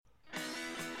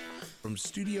From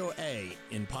Studio A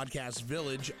in Podcast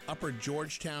Village, Upper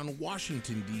Georgetown,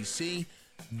 Washington, D.C.,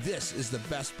 this is the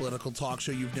best political talk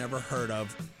show you've never heard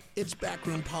of. It's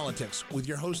Backroom Politics with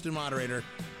your host and moderator,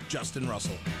 Justin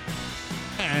Russell.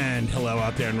 And hello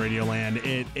out there in Radio Land.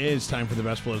 It is time for the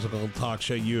best political talk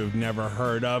show you have never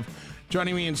heard of.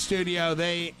 Joining me in studio,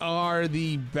 they are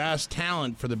the best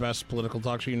talent for the best political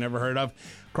talk show you never heard of.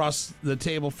 Across the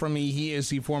table from me, he is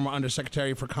the former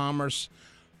Undersecretary for Commerce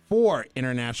for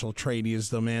International Trade. He is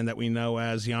the man that we know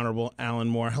as the Honorable Alan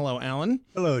Moore. Hello, Alan.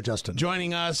 Hello, Justin.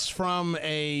 Joining us from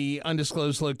a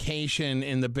undisclosed location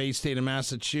in the Bay State of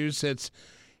Massachusetts,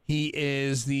 he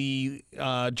is the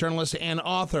journalist and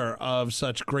author of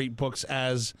such great books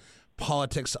as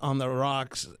Politics on the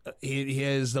Rocks. He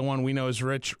is the one we know as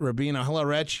Rich Rubino. Hello,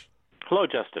 Rich. Hello,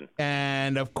 Justin.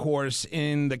 And, of course,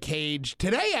 in the cage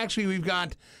today, actually, we've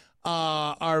got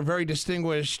our very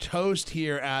distinguished host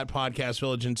here at Podcast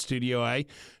Village in Studio A,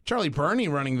 Charlie Burney,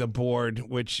 running the board,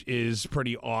 which is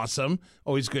pretty awesome.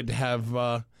 Always good to have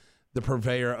the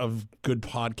purveyor of good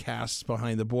podcasts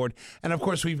behind the board. And, of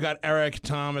course, we've got Eric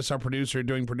Thomas, our producer,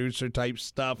 doing producer-type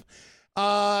stuff.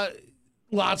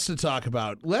 Lots to talk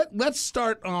about. Let's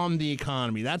start on the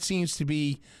economy. That seems to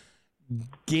be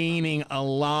gaining a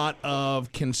lot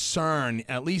of concern,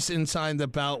 at least inside the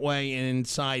Beltway and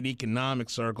inside economic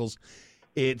circles.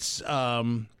 It's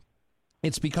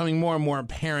becoming more and more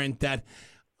apparent that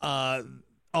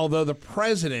although the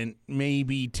president may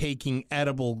be taking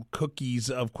edible cookies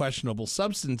of questionable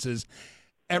substances,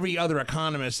 every other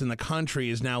economist in the country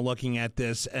is now looking at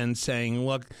this and saying,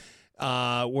 look,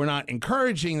 we're not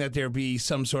encouraging that there be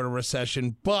some sort of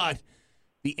recession, but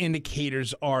the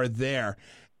indicators are there.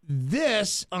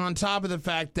 This, on top of the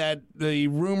fact that the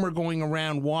rumor going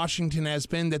around Washington has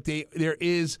been that there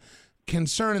is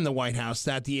concern in the White House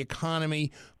that the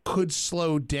economy could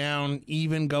slow down,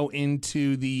 even go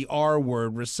into the R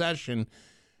word, recession,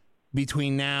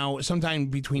 sometime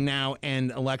between now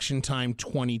and election time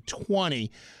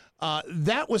 2020.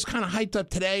 That was kind of hyped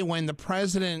up today when the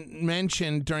president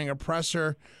mentioned during a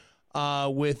presser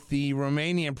with the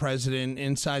Romanian president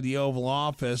inside the Oval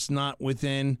Office, not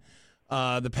within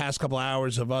the past couple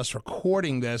hours of us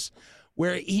recording this,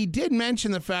 where he did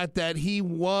mention the fact that he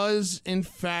was, in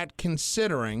fact,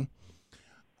 considering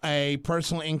a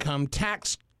personal income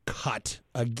tax cut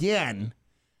again,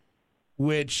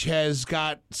 which has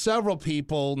got several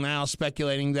people now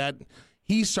speculating that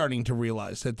he's starting to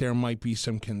realize that there might be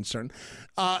some concern.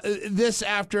 This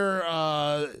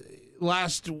after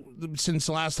since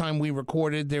the last time we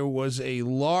recorded, there was a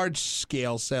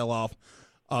large-scale sell-off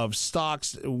of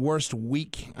stocks, worst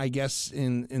week, I guess,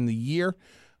 in the year,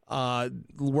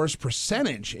 worst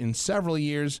percentage in several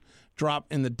years, drop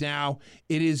in the Dow.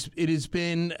 It has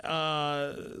been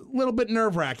a little bit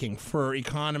nerve-wracking for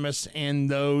economists and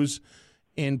those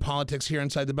in politics here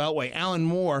inside the Beltway. Alan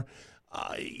Moore,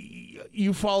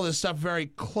 you follow this stuff very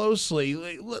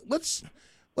closely. Let's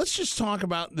just talk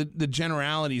about the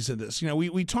generalities of this. You know,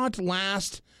 we talked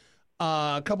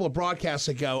a couple of broadcasts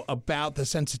ago about the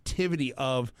sensitivity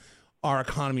of our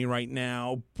economy right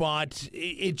now, but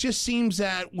it just seems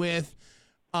that with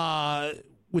the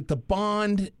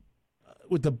bond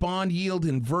yield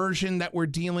inversion that we're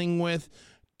dealing with,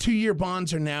 2-year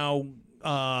bonds are now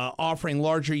offering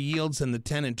larger yields than the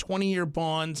 10 and 20-year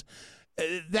bonds.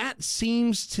 That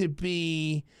seems to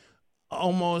be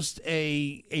almost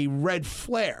a red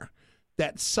flare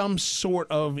that some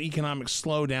sort of economic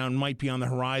slowdown might be on the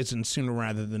horizon sooner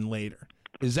rather than later.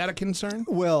 Is that a concern?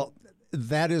 Well,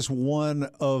 that is one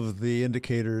of the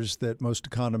indicators that most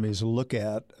economists look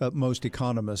at.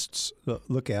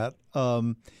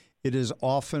 It is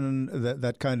often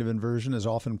that kind of inversion is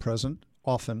often present,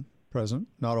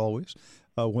 not always,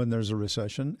 when there's a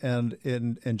recession. And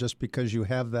just because you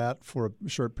have that for a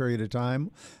short period of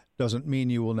time doesn't mean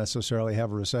you will necessarily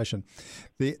have a recession.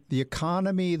 The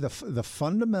economy, the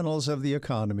fundamentals of the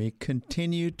economy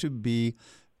continue to be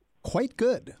quite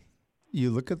good.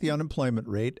 You look at the unemployment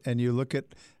rate and you look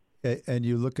at the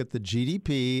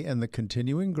GDP and the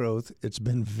continuing growth. It's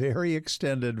been very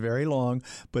extended, very long,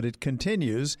 but it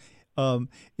continues.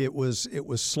 It was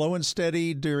slow and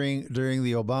steady during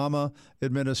the Obama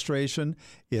administration.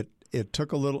 It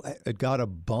took it got a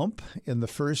bump in the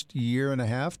first year and a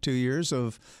half, 2 years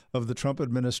of the Trump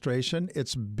administration.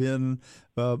 It's been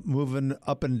moving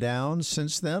up and down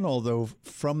since then, although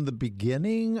from the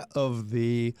beginning of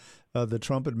the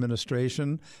Trump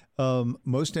administration,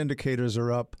 most indicators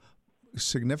are up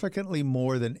significantly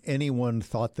more than anyone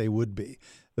thought they would be.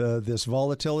 this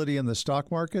volatility in the stock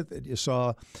market that you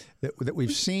saw that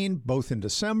we've seen both in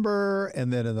December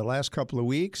and then in the last couple of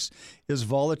weeks is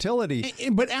volatility.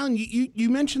 But Alan, you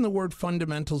mentioned the word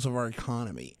fundamentals of our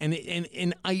economy,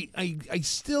 and I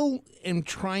still am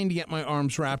trying to get my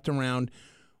arms wrapped around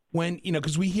when,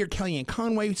 because we hear Kellyanne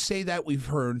Conway say that, we've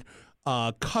heard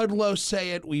Kudlow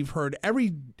say it, we've heard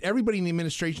everybody in the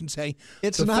administration say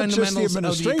it's the not just the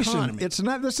administration. economy. It's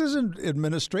not. This isn't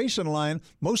administration line.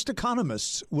 Most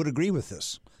economists would agree with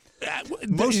this.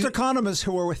 Most economists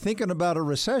who are thinking about a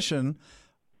recession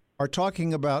are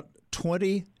talking about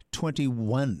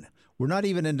 2021. We're not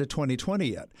even into 2020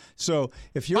 yet. So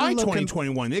if you're by looking,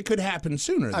 2021, it could happen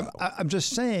sooner. Though. I'm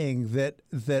just saying that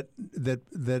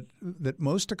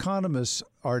most economists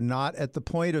are not at the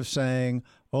point of saying,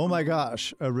 "Oh my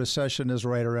gosh, a recession is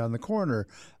right around the corner,"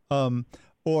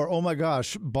 or "Oh my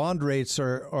gosh, bond rates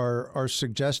are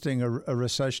suggesting a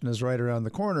recession is right around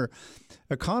the corner."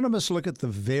 Economists look at the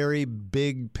very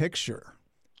big picture,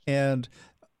 and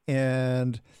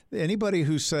anybody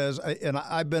who says, and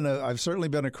I've certainly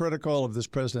been critical of this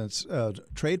president's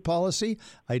trade policy.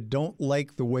 I don't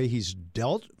like the way he's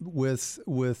dealt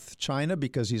with China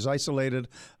because he's isolated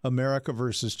America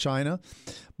versus China.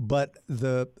 But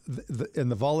the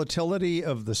volatility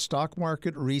of the stock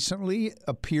market recently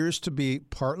appears to be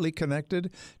partly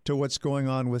connected to what's going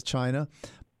on with China,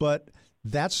 but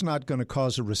that's not going to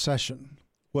cause a recession.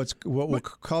 What will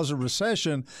cause a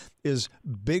recession is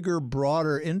bigger,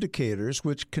 broader indicators,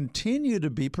 which continue to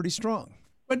be pretty strong.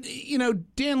 But,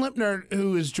 Dan Lipner,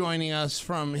 who is joining us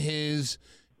from his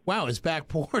back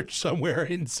porch somewhere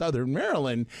in southern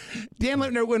Maryland. Dan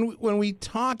Lipner, when we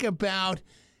talk about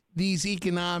these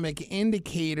economic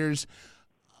indicators,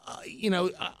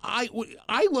 I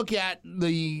look at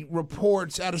the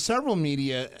reports out of several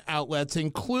media outlets,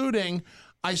 including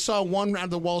I saw one out of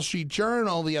the Wall Street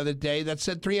Journal the other day that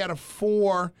said 3 out of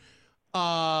 4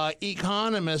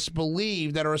 economists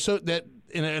believe that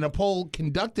in a poll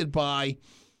conducted by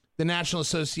the National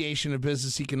Association of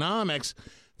Business Economics,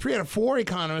 3 out of 4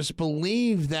 economists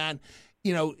believe that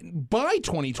by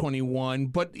 2021,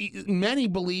 but many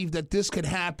believe that this could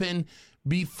happen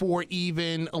before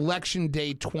even Election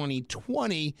Day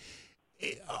 2020.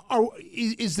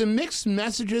 Is the mixed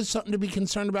messages something to be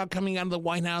concerned about coming out of the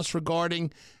White House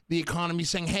regarding the economy,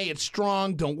 saying, hey, it's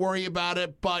strong, don't worry about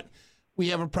it, but we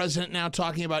have a president now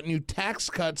talking about new tax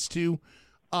cuts to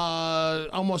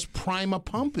almost prime a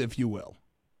pump, if you will?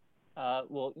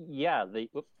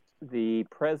 The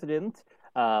president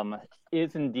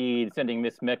is indeed sending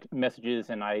mixed messages,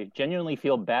 and I genuinely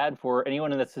feel bad for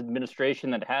anyone in this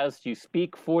administration that has to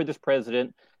speak for this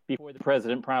president before the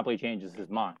president promptly changes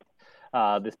his mind.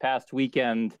 This past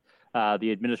weekend,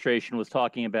 the administration was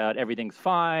talking about everything's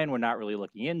fine. We're not really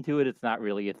looking into it. It's not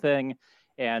really a thing.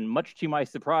 And much to my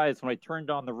surprise, when I turned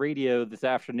on the radio this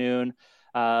afternoon,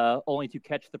 only to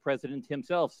catch the president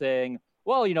himself saying,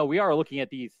 well, we are looking at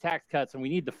these tax cuts and we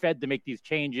need the Fed to make these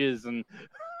changes. And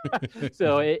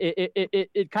so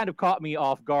it kind of caught me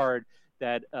off guard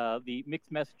that the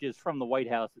mixed messages from the White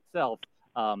House itself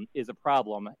is a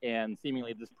problem, and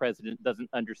seemingly this president doesn't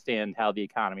understand how the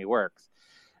economy works.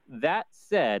 That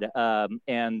said,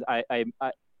 and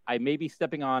I may be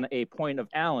stepping on a point of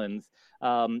Alan's,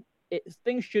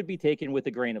 things should be taken with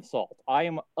a grain of salt. I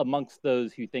am amongst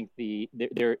those who think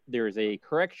there is a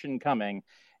correction coming,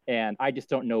 and I just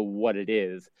don't know what it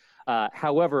is.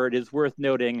 However, it is worth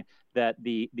noting that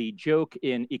the joke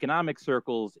in economic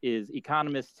circles is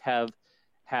economists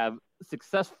have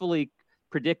successfully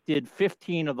predicted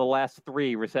 15 of the last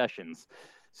 3 recessions.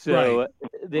 So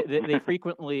right. they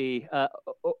frequently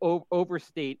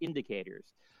overstate indicators.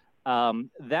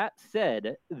 That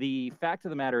said, the fact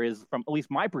of the matter is, from at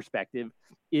least my perspective,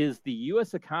 is the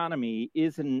U.S. economy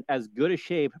is in as good a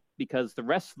shape because the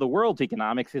rest of the world's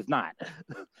economics is not.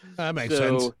 That makes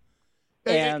sense.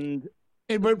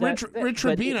 But Rich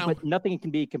Rubino, but nothing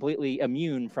can be completely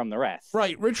immune from the rest.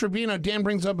 Right, Rich Rubino. Dan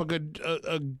brings up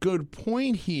a good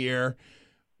point here,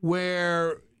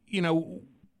 where the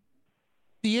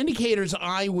indicators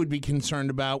I would be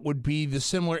concerned about would be the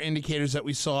similar indicators that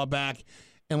we saw back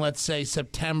in, let's say,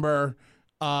 September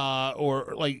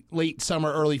or like late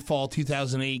summer, early fall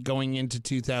 2008, going into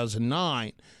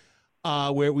 2009.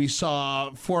 Where we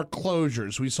saw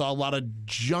foreclosures, we saw a lot of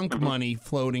junk money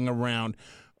floating around.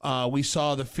 We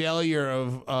saw the failure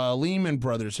of Lehman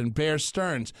Brothers and Bear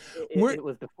Stearns. It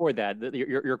was before that.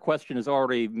 Your question is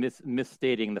already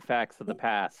misstating the facts of the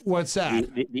past. What's that?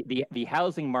 The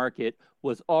housing market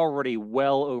was already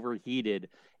well overheated,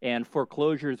 and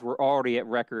foreclosures were already at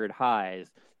record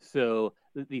highs. So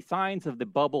the signs of the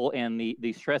bubble and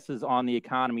the stresses on the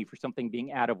economy for something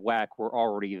being out of whack were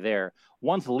already there.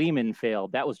 Once Lehman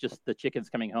failed, that was just the chickens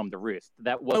coming home to roost.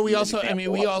 That was. But we also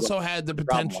had the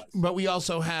potential. But we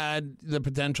also had the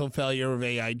potential failure of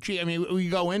AIG. I mean, we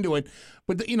go into it,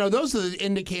 but those are the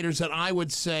indicators that I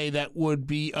would say that would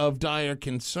be of dire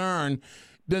concern.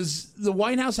 Does the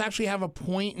White House actually have a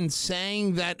point in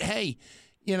saying that, hey,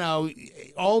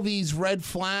 all these red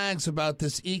flags about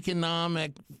this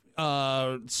economic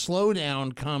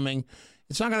slowdown coming,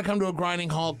 it's not going to come to a grinding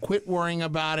halt. Quit worrying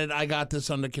about it. I got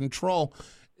this under control.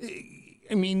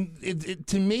 I mean,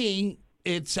 to me,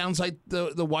 it sounds like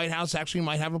the White House actually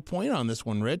might have a point on this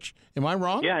one. Rich, am I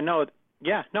wrong? No.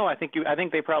 I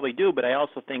think they probably do, but I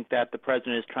also think that the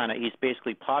president is he's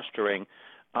basically posturing.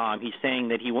 He's saying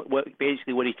that what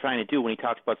he's trying to do when he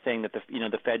talks about saying that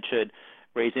the Fed should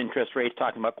raise interest rates,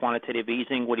 talking about quantitative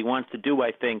easing. What he wants to do,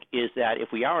 I think, is that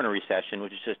if we are in a recession,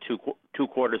 which is just two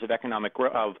quarters of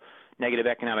negative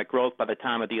economic growth by the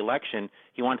time of the election,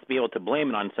 he wants to be able to blame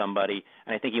it on somebody,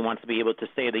 and I think he wants to be able to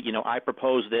say that I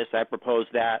propose this, I propose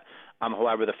that.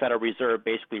 However, the Federal Reserve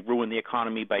basically ruined the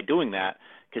economy by doing that,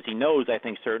 because he knows, I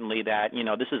think, certainly that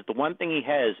this is the one thing he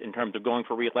has in terms of going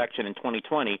for re-election in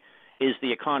 2020. Is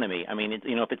the economy. I mean,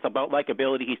 if it's about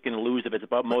likability, he's going to lose. If it's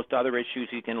about most other issues,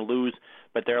 he's going to lose.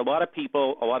 But there are a lot of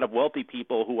people, a lot of wealthy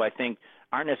people who I think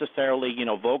aren't necessarily,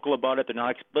 vocal about it. They're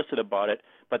not explicit about it,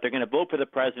 but they're going to vote for the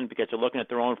president because they're looking at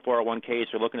their own 401ks,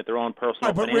 they're looking at their own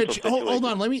personal financial Rich, situation. Hold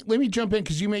on. Let me jump in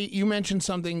because you mentioned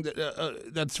something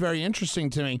that's very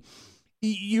interesting to me.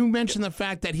 You mentioned the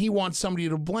fact that he wants somebody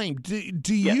to blame.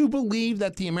 Do you believe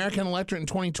that the American electorate in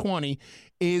 2020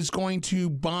 is going to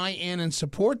buy in and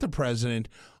support the president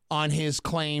on his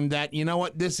claim that,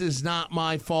 this is not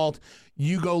my fault?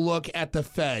 You go look at the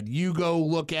Fed. You go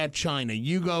look at China.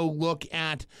 You go look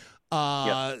at,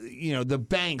 the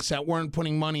banks that weren't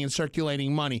putting money and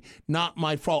circulating money. Not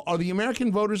my fault. Are the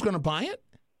American voters going to buy it?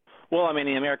 Well, I mean,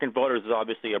 the American voters is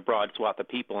obviously a broad swath of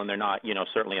people, and they're not,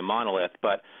 certainly a monolith.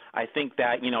 But I think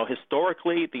that,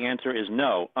 historically, the answer is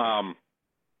no.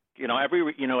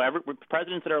 Every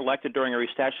presidents that are elected during a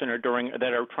recession or going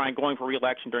for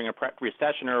re-election during a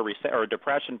recession or a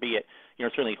depression, be it,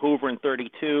 certainly Hoover in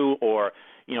 1932 or,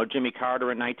 Jimmy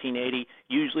Carter in 1980,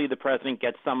 usually the president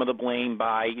gets some of the blame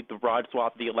by the broad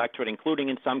swath of the electorate, including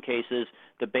in some cases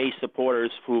the base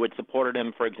supporters who had supported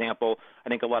him. For example, I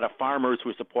think a lot of farmers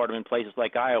who support him in places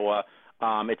like Iowa.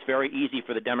 It's very easy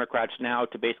for the Democrats now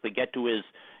to basically get to his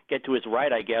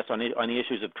right, I guess, on the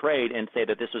issues of trade and say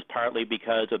that this was partly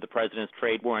because of the president's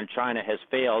trade war in China has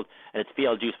failed, and it's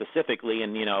failed you specifically.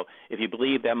 And, if you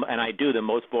believe them, and I do, then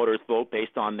most voters vote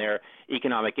based on their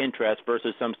economic interest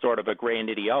versus some sort of a grand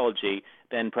ideology,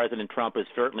 then President Trump is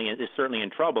certainly in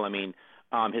trouble. I mean,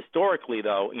 historically,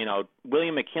 though,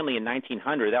 William McKinley in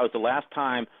 1900, that was the last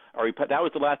time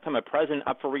a president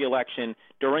up for re-election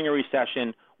during a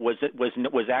recession was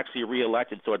actually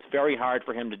reelected. So it's very hard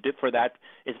for him to do for that.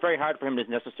 It's very hard for him to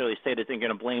necessarily say that they're going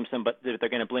to blame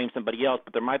somebody else.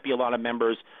 But there might be a lot of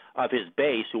members of his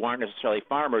base who aren't necessarily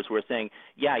farmers who are saying,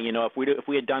 if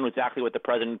we had done exactly what the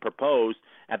president proposed,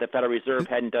 and the Federal Reserve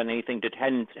hadn't done anything,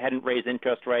 hadn't raised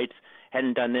interest rates,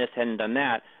 hadn't done this, hadn't done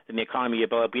that, then the economy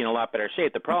would be in a lot better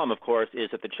shape. The problem, of course,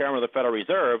 is that the chairman of the Federal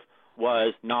Reserve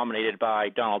was nominated by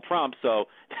Donald Trump, so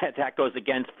that goes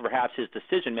against perhaps his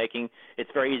decision making. It's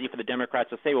very easy for the Democrats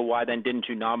to say, well, why then didn't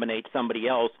you nominate somebody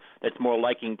else that's more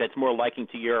liking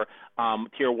to your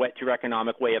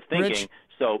economic way of thinking? Rich,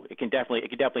 so it can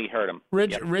definitely hurt him.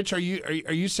 Rich, are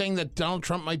you saying that Donald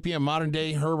Trump might be a modern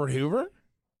day Herbert Hoover?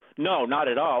 No, not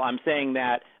at all. I'm saying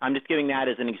that I'm just giving that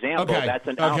as an example. Okay. I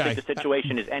don't think the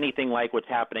situation is anything like what's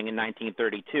happening in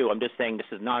 1932. I'm just saying this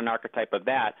is not an archetype of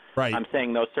that. Right. I'm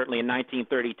saying, though, certainly in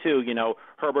 1932,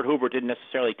 Herbert Hoover didn't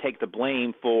necessarily take the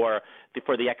blame for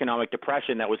the economic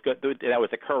depression that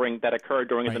occurred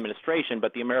during his administration,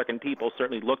 but the American people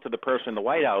certainly looked to the person in the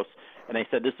White House and they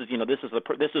said, this is the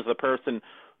person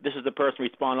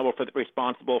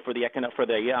responsible for the economic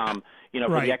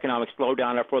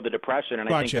slowdown or for the depression. And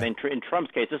I think that in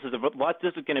Trump's case, this is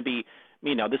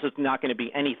not going to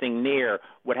be anything near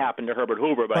what happened to Herbert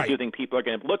Hoover, but I do think people are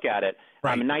going to look at it.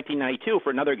 Right. In 1992, for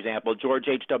another example, George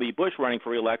H.W. Bush running for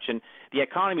re-election, the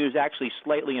economy was actually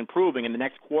slightly improving, and the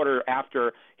next quarter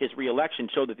after his re-election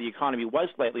showed that the economy was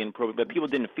slightly improving, but people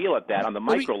didn't feel it that on the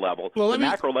micro level. The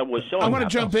macro level was showing. I want to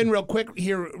jump in real quick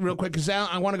because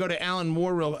I want to go to Alan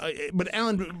Moore. But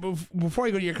Alan, before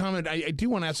I go to your comment, I do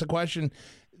want to ask a question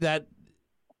that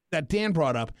Dan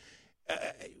brought up.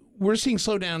 We're seeing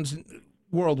slowdowns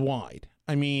worldwide.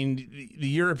 I mean, the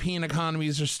European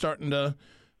economies are starting to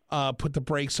put the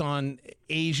brakes on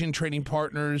Asian trading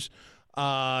partners.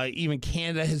 Even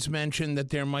Canada has mentioned that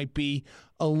there might be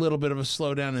a little bit of a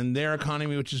slowdown in their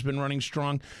economy, which has been running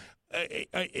strong.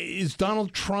 Is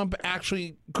Donald Trump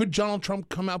could Donald Trump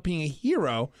come out being a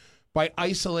hero by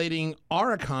isolating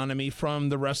our economy from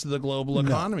the rest of the global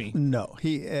economy? No.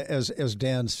 He, as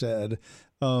Dan said,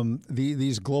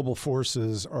 these global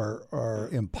forces are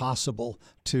impossible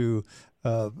to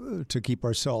keep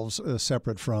ourselves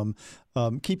separate from.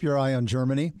 Keep your eye on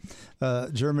Germany.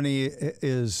 Germany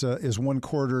is 1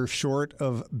 quarter short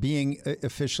of being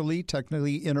officially,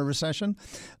 technically in a recession.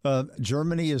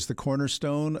 Germany is the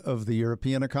cornerstone of the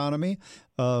European economy.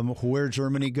 Where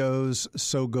Germany goes,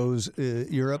 so goes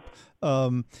Europe.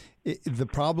 The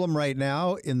problem right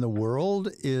now in the world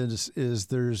is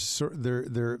they're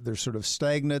sort of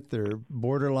stagnant. They're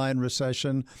borderline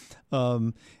recession.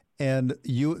 And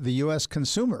the U.S.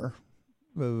 consumer,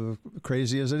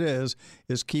 crazy as it is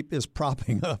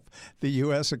propping up the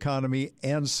U.S. economy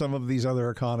and some of these other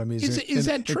economies. Is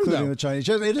that true, including though? the Chinese?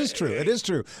 It is true. It is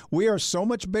true. We are so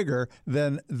much bigger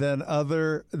than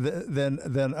other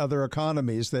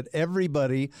economies that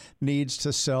everybody needs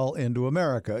to sell into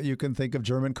America. You can think of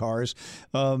German cars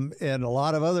and a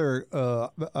lot of other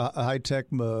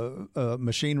high-tech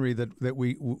machinery that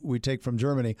we take from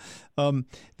Germany.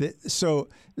 So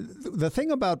the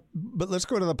thing about, but let's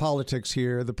go to the politics here.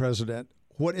 The president,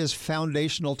 what is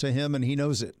foundational to him, and he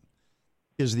knows it,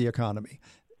 is the economy.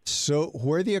 So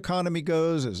where the economy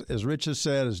goes, as Rich has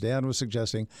said, as Dan was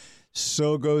suggesting,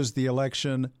 so goes the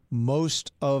election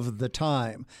most of the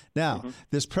time. Now,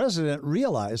 this president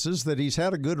realizes that he's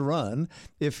had a good run.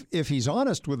 If he's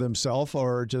honest with himself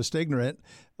or just ignorant,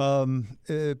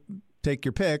 take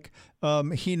your pick.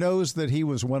 He knows that he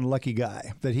was one lucky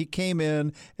guy, that he came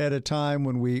in at a time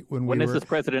when is this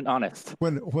president honest?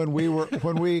 Well,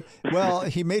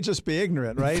 he may just be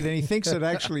ignorant, right? And he thinks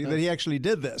that he actually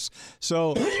did this.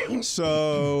 So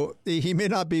he may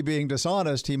not be being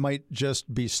dishonest. He might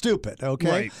just be stupid. Okay.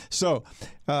 Right. So,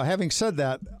 having said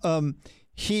that,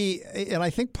 and I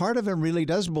think part of him really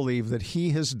does believe that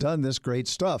he has done this great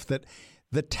stuff, that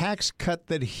the tax cut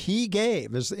that he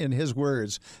gave, is in his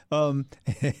words, and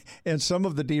some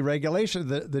of the deregulation,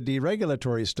 the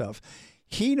deregulatory stuff.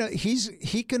 He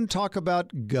can talk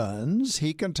about guns.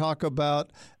 He can talk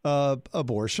about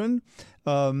abortion.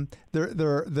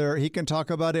 He can talk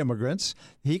about immigrants.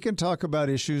 He can talk about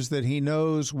issues that he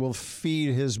knows will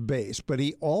feed his base. But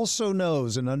he also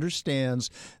knows and understands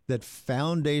that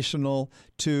foundational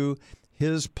to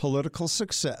his political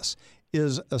success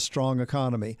is a strong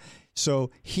economy.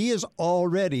 So he is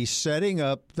already setting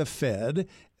up the Fed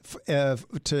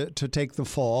to take the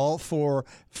fall for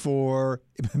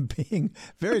being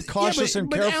very cautious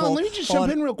and careful Alan, let me just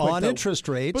jump in real quick, on interest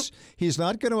rates. He's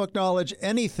not going to acknowledge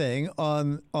anything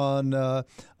on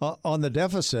the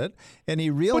deficit, and he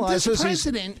realizes. But this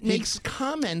president makes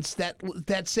comments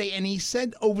that say, and he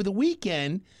said over the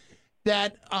weekend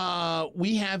that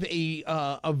we have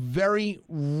a very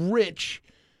rich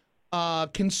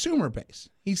consumer base.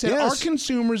 He said, yes, our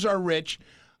consumers are rich.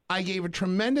 I gave a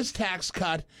tremendous tax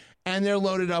cut, and they're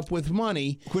loaded up with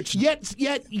money. Which yet,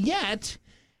 75%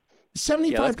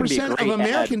 of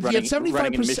Americans. Yet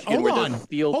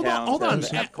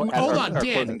 75%. Hold on,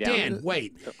 Dan.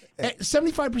 Wait.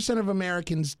 75% of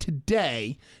Americans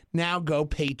today now go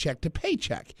paycheck to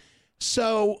paycheck.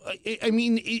 So, I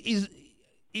mean,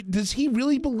 does he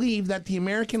really believe that the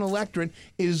American electorate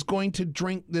is going to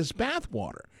drink this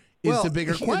bathwater? Is the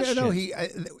bigger question. No,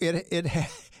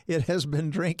 it has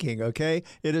been drinking, okay?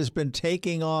 It has been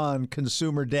taking on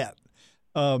consumer debt.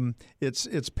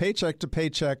 It's paycheck to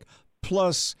paycheck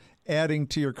plus adding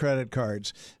to your credit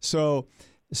cards. So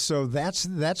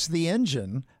that's the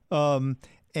engine. But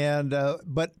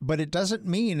it doesn't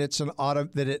mean it's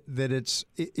that it's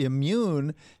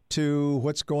immune to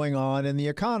what's going on in the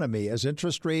economy. As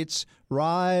interest rates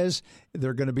rise,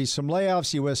 there are going to be some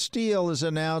layoffs. U.S. Steel has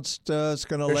announced it's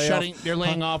going to lay off. They're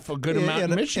laying off a good amount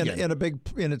in Michigan.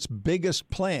 In its biggest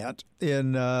plant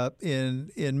in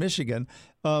Michigan.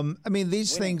 I mean,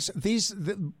 these things.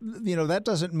 That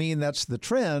doesn't mean that's the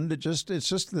trend. It's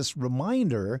just this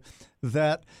reminder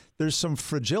that there's some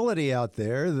fragility out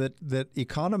there that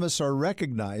economists are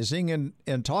recognizing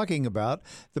and talking about.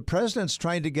 The president's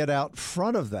trying to get out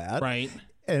front of that, right?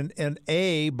 And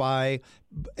by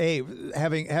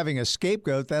having a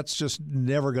scapegoat, that's just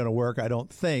never going to work, I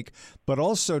don't think. But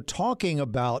also talking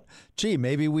about, gee,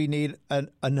 maybe we need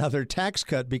another tax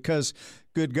cut because,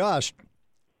 good gosh,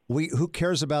 who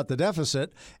cares about the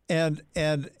deficit? And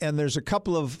there's a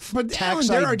couple of tax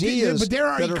ideas but there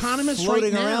are that economists are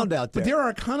floating right now, around out there. But there are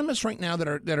economists right now that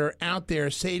are out there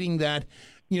stating that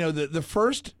the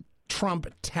first Trump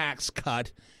tax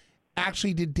cut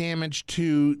actually did damage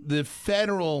to the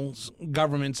federal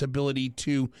government's ability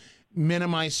to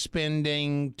minimize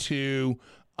spending, to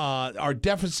our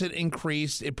deficit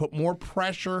increased. It put more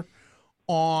pressure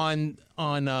on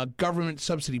government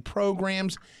subsidy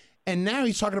programs. And now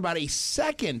he's talking about a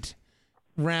second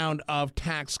round of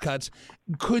tax cuts.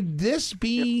 Could this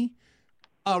be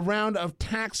a round of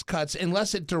tax cuts,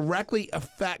 unless it directly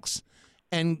affects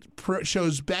and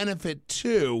shows benefit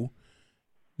to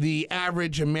the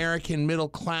average American middle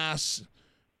class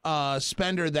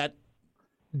spender that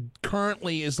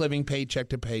currently is living paycheck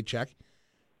to paycheck?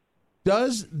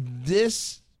 Is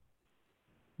this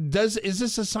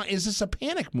a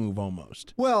panic move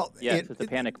almost? Well, yes, it's a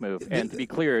panic move. And to be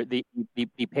clear, the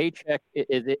paycheck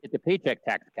it's a paycheck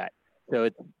tax cut. So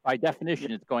it's, by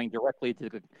definition, it's going directly to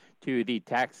the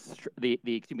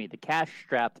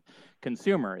cash-strapped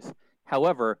consumers.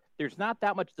 However, there's not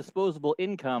that much disposable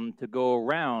income to go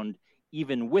around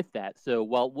even with that. So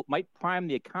while it might prime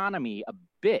the economy a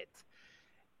bit,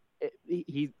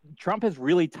 Trump has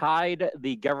really tied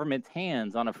the government's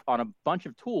hands on a bunch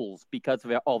of tools because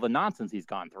of all the nonsense he's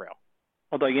gone through.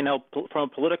 Although, from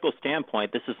a political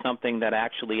standpoint, this is something that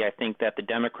actually I think that the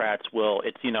Democrats will.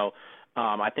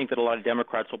 I think that a lot of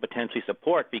Democrats will potentially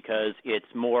support, because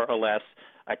it's more or less.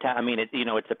 It's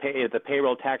a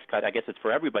payroll tax cut. I guess it's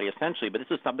for everybody essentially. But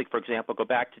this is something, for example, go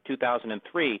back to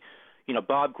 2003.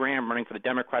 Bob Graham running for the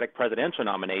Democratic presidential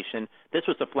nomination. This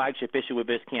was the flagship issue of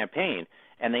his campaign,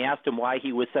 and they asked him why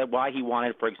he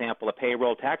wanted, for example, a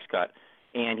payroll tax cut.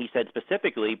 And he said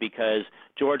specifically because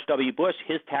George W. Bush,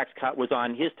 his tax cut was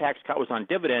on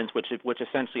dividends, which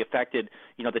essentially affected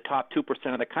the top 2%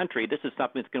 of the country. This is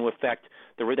something that's going to affect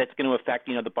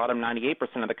the bottom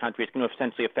 98% of the country. It's going to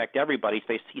essentially affect everybody.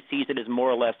 So he sees it as more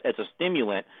or less as a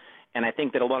stimulant. And I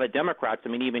think that a lot of Democrats,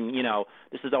 this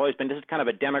is kind of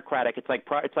a Democratic, it's like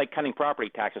cutting property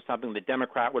taxes, something the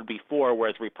Democrat would be for,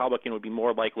 whereas Republican would be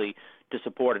more likely to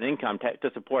support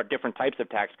to support different types of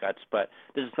tax cuts. But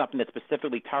this is something that's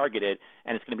specifically targeted,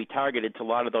 and it's going to be targeted to a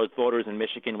lot of those voters in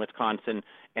Michigan, Wisconsin,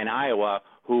 and Iowa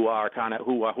who have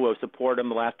supported them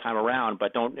the last time around,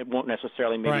 but won't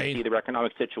necessarily maybe see their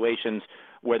economic situations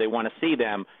where they want to see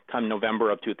them come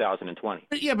November of 2020.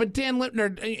 Yeah, but Dan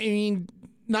Lipner,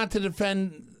 not to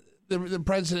defend the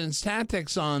president's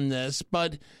tactics on this,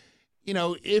 but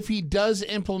if he does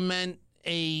implement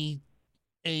a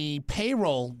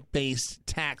payroll-based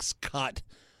tax cut,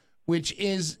 which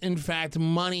is in fact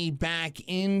money back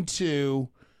into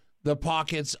the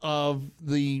pockets of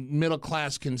the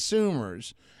middle-class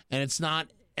consumers, and it's not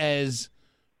as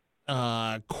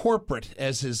corporate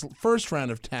as his first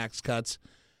round of tax cuts,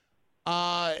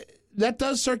 that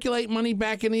does circulate money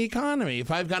back in the economy.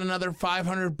 If I've got another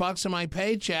 $500 in my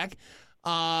paycheck,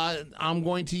 I'm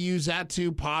going to use that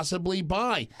to possibly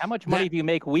buy. How much money do you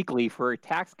make weekly for a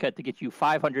tax cut to get you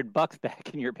 $500 back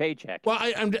in your paycheck? Well,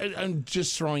 I'm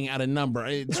just throwing out a number.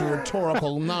 It's a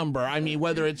rhetorical number. I mean,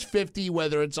 whether it's 50,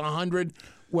 whether it's 100,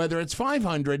 whether it's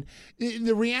 500,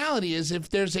 the reality is if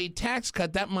there's a tax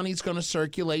cut, that money's going to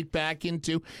circulate back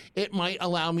into, it might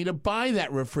allow me to buy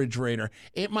that refrigerator.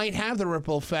 It might have the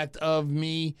ripple effect of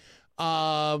me,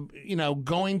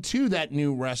 going to that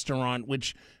new restaurant,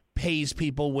 which pays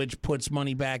people, which puts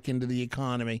money back into the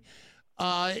economy.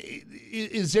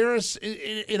 It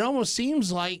almost seems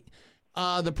like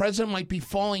the president might be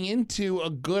falling into a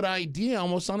good idea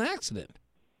almost on accident.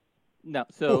 No,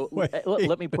 so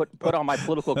let me put on my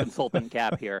political consultant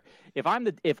cap here. If I'm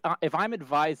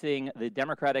advising the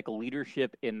Democratic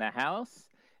leadership in the House,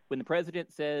 when the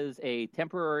president says a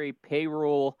temporary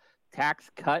payroll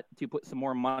tax cut to put some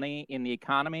more money in the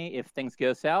economy if things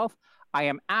go south, I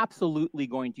am absolutely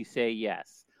going to say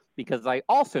yes, because I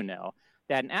also know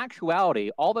that in actuality,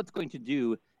 all that's going to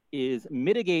do is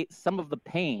mitigate some of the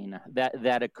pain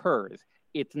that occurs.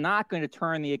 It's not going to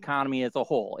turn the economy as a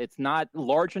whole. It's not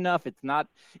large enough. It's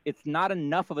not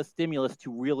enough of a stimulus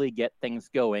to really get things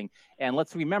going. And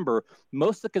let's remember,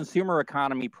 most of the consumer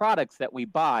economy products that we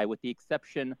buy, with the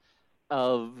exception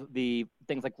of the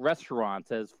things like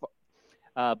restaurants,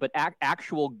 but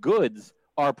actual goods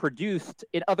are produced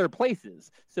in other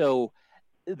places. So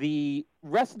the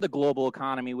rest of the global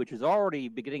economy, which is already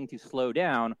beginning to slow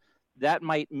down, that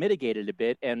might mitigate it a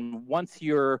bit. And once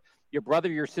your brother,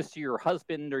 your sister, your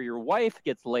husband, or your wife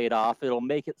gets laid off, it'll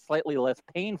make it slightly less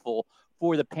painful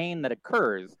for the pain that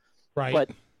occurs. Right. But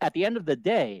at the end of the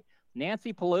day,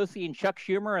 Nancy Pelosi and Chuck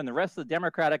Schumer and the rest of the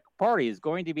Democratic Party is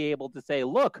going to be able to say,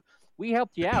 look, We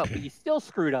helped you out, but you still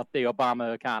screwed up the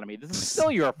Obama economy. This is still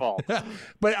your fault.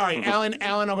 But all right, Alan,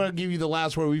 I'm going to give you the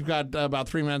last word. We've got about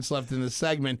 3 minutes left in this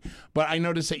segment, but I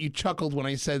noticed that you chuckled when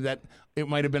I said that it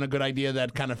might have been a good idea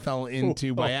that kind of fell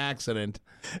into by accident.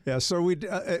 Yeah, so we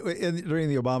during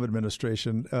the Obama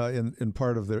administration, in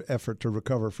part of their effort to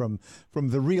recover from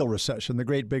the real recession, the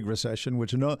great big recession,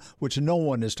 which no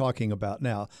one is talking about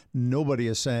now. Nobody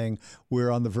is saying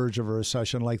we're on the verge of a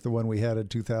recession like the one we had in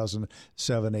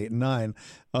 2007, 8, and 9.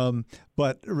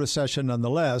 But recession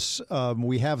nonetheless,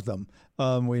 we have them.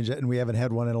 We haven't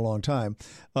had one in a long time.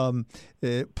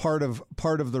 Part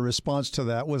of the response to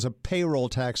that was a payroll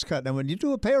tax cut. Now, when you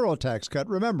do a payroll tax cut,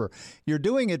 remember, you're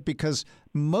doing it because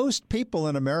most people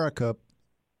in America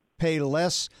pay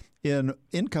less in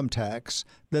income tax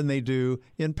than they do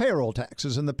in payroll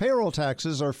taxes. And the payroll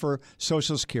taxes are for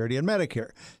Social Security and Medicare.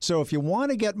 So if you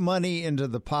want to get money into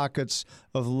the pockets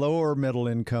of lower middle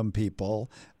income people,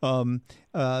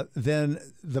 then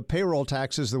the payroll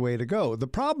tax is the way to go. The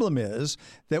problem is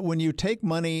that when you take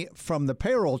money from the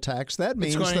payroll tax, that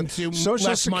means that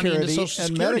Social Security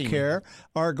and Medicare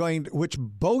are going to, which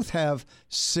both have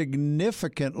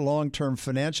significant long-term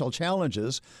financial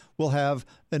challenges, will have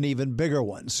an even bigger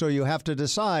one. So you have to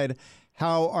decide,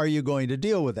 how are you going to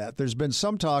deal with that? There's been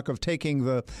some talk of taking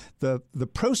the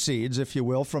proceeds, if you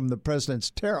will, from the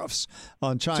president's tariffs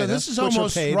on China. So this is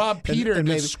almost Rob Peter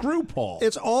to screw Paul.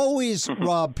 It's always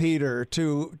Rob Peter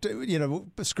to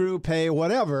screw, pay,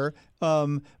 whatever.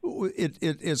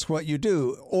 It's what you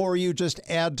do, or you just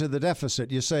add to the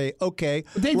deficit. You say, okay,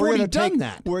 they've already done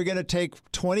that. We're going to take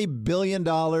 $20 billion,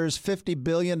 $50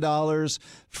 billion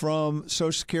from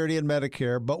Social Security and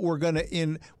Medicare, but we're going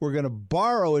to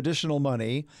borrow additional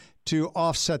money to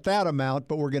offset that amount,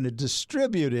 but we're going to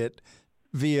distribute it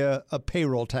via a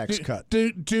payroll tax cut.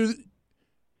 Do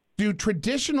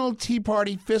traditional Tea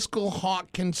Party fiscal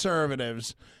hawk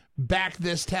conservatives back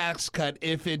this tax cut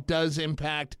if it does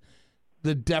impact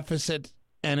the deficit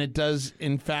and it does,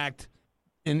 in fact,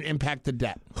 impact the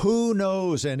debt? Who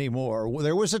knows anymore?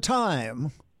 There was a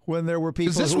time when there were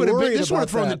people this who worried about that. This would have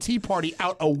thrown the Tea Party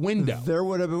out a window. There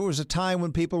was a time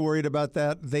when people worried about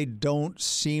that. They don't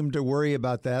seem to worry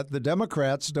about that. The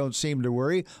Democrats don't seem to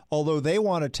worry, although they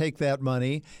want to take that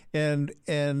money and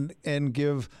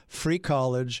give free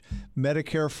college,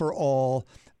 Medicare for all,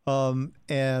 and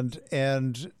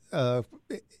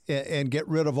get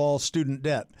rid of all student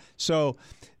debt. So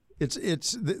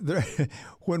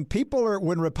when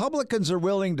Republicans are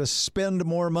willing to spend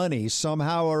more money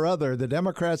somehow or other, the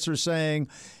Democrats are saying,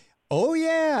 oh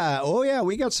yeah,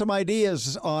 we got some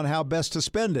ideas on how best to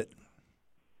spend it.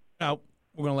 No,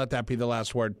 we're going to let that be the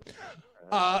last word.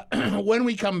 When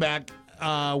we come back,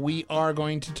 we are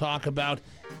going to talk about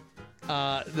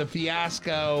the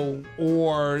fiasco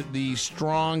or the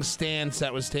strong stance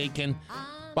that was taken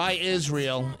by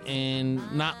Israel in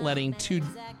not letting 2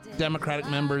 Democratic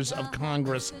members of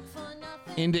Congress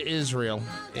into Israel.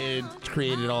 It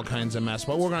created all kinds of mess.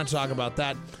 But we're going to talk about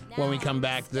that when we come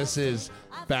back. This is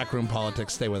Backroom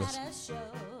Politics. Stay with us.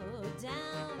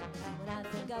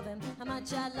 How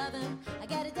much I love him, I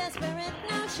get a desperate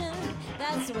notion.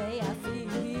 That's the way I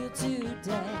feel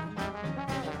today.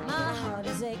 My heart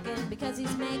is aching because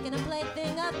he's making a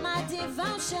plaything of my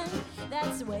devotion.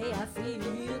 That's the way I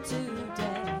feel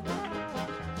today.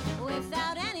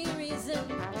 Without any reason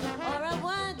or a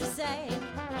word to say,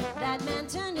 that man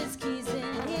turned his keys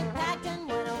in, he packed and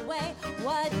went away.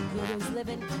 What good is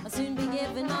living? I'll soon be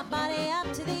giving my body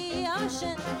up to the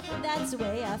ocean. That's the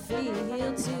way I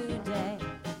feel today.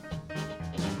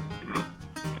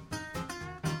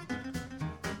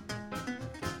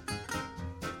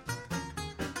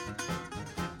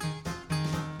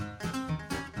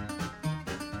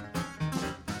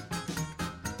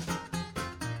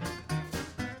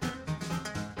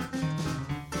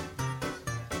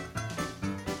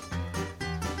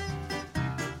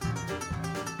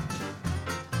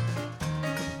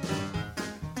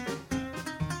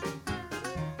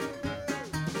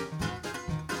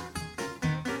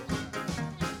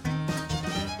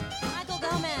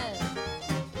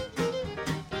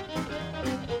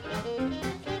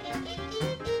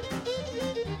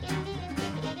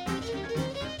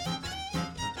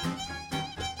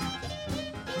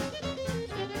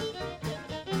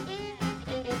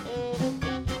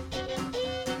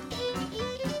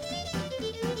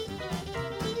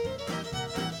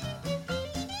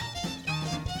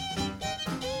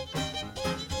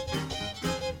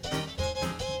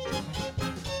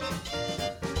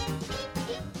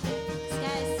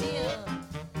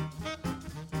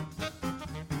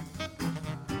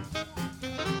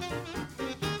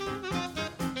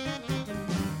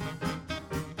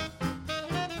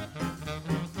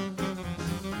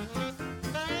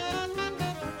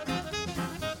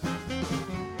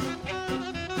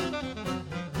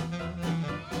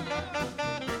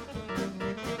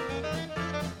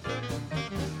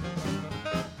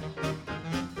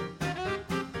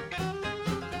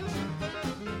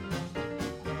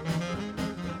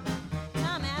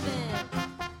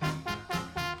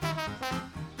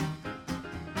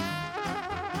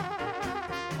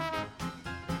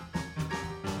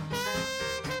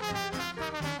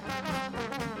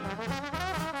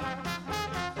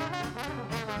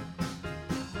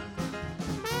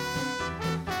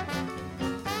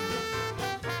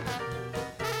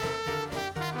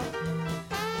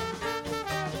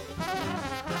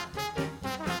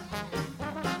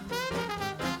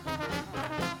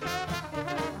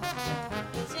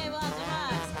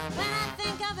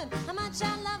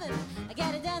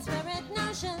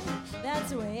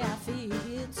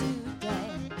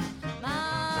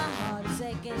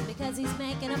 because he's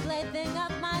making a plaything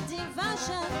of my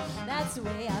devotion. That's the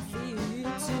way I feel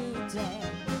today.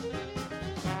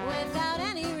 Without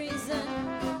any reason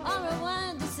or a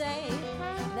word to say,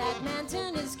 that man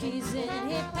turned his keys in,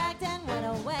 he packed and went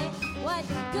away. What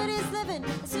good is living?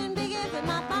 I'll soon be giving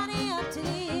my body up to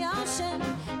the ocean.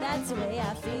 That's the way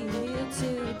I feel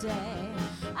today.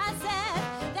 I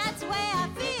said, that's the way I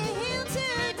feel today.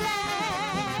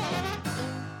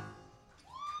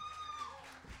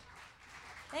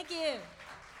 Thank you.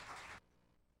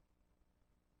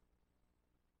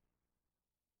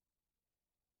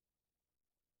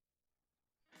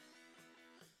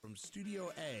 From Studio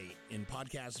A in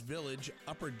Podcast Village,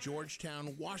 Upper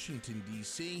Georgetown, Washington,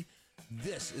 D.C.,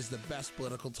 this is the best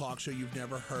political talk show you've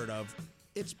never heard of.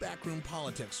 It's Backroom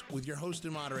Politics with your host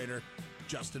and moderator,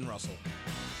 Justin Russell.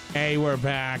 Hey, we're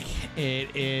back.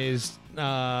 It is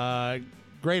a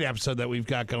great episode that we've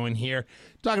got going here,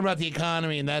 talking about the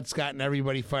economy, and that's gotten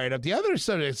everybody fired up. The other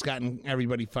subject that's gotten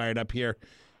everybody fired up here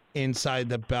inside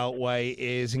the Beltway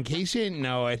is, in case you didn't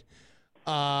know it,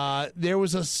 there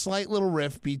was a slight little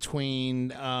rift between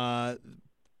part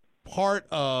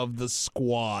of the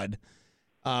squad.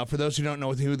 For those who don't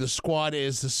know who the squad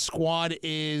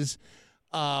is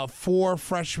 4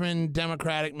 freshman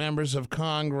Democratic members of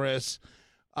Congress,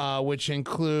 which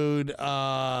include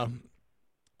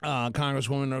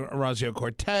Congresswoman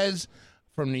Ocasio-Cortez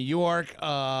from New York.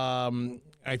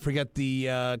 I forget the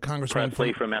Congresswoman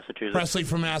Presley from Massachusetts. Presley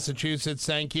from Massachusetts,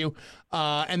 thank you.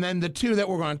 And then the 2 that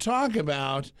we're going to talk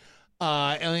about,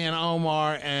 Ilhan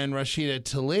Omar and Rashida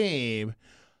Tlaib,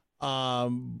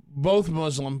 both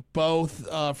Muslim,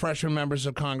 both freshman members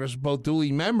of Congress, both duly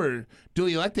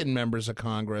elected members of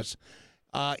Congress.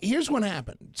 Here's what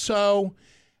happened. So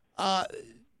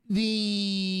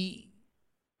the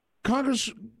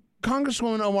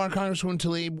Congresswoman Omar and Congresswoman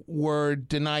Tlaib were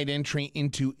denied entry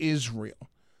into Israel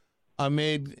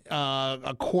amid,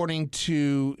 according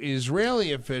to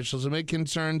Israeli officials, amid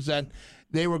concerns that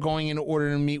they were going in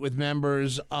order to meet with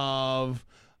members of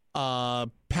the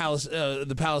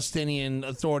Palestinian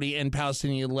Authority and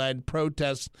Palestinian-led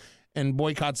protests and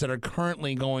boycotts that are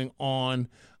currently going on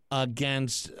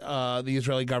against the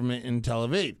Israeli government in Tel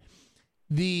Aviv.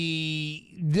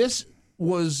 This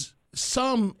was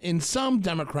in some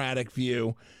Democratic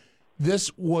view,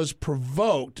 this was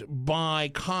provoked by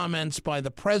comments by the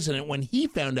president when he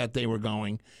found out they were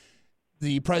going.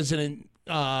 The president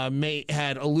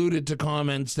had alluded to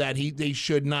comments that they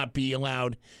should not be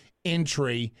allowed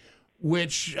entry,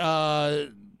 which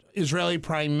Israeli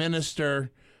Prime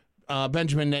Minister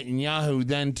Benjamin Netanyahu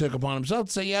then took upon himself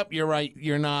to say, yep, you're right,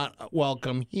 you're not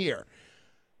welcome here.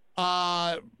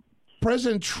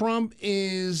 President Trump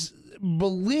is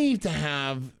believed to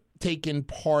have taken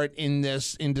part in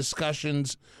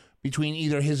discussions between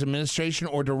either his administration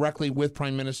or directly with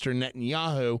Prime Minister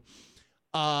Netanyahu.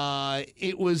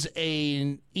 It was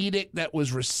an edict that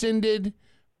was rescinded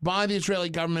by the Israeli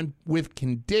government with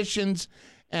conditions,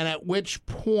 and at which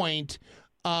point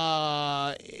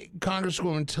Congresswoman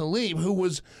Tlaib, who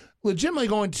was legitimately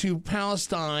going to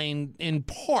Palestine in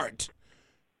part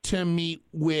to meet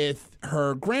with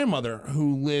her grandmother,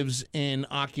 who lives in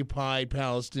occupied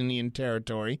Palestinian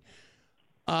territory,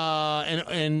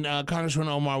 and Congresswoman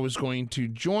Omar was going to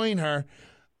join her.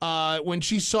 When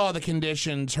she saw the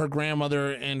conditions, her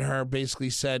grandmother and her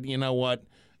basically said, you know what,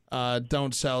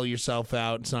 don't sell yourself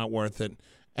out, it's not worth it,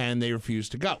 and they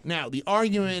refused to go. Now, the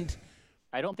argument...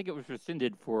 I don't think it was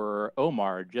rescinded for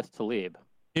Omar, just Tlaib.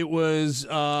 It was.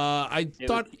 It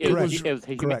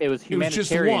was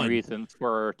humanitarian reasons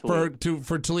for Tlaib.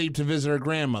 for Tlaib to visit her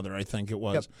grandmother. I think it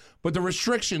was, Yep. But the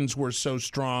restrictions were so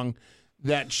strong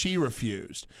that she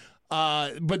refused.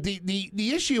 But the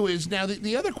issue is now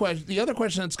the other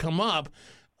question that's come up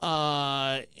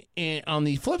on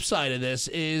the flip side of this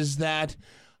is that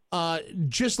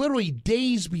just literally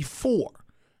days before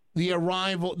the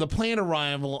planned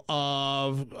arrival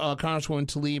of Congresswoman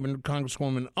Tlaib and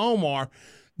Congresswoman Omar,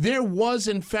 there was,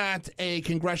 in fact, a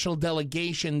congressional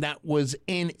delegation that was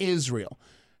in Israel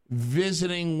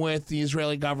visiting with the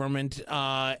Israeli government,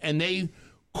 and they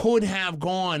could have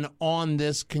gone on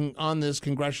this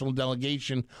congressional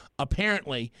delegation.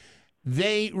 Apparently,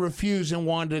 they refused and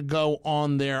wanted to go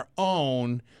on their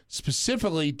own,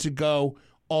 specifically to go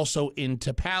also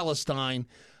into Palestine.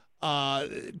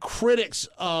 Critics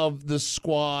of the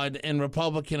squad and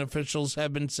Republican officials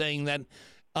have been saying that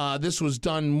this was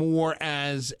done more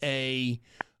as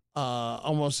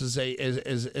almost as a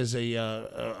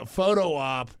photo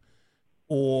op,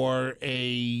 or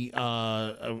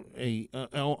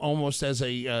almost as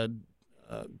a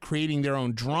creating their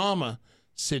own drama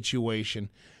situation.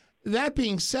 that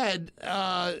being said,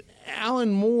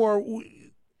 Alan Moore,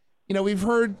 we've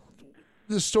heard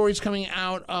the stories coming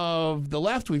out of the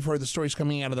left. We've heard the stories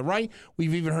coming out of the right.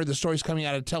 We've even heard the stories coming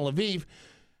out of Tel Aviv.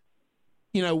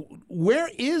 Where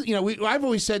is, I've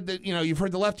always said that, you've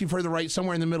heard the left, you've heard the right,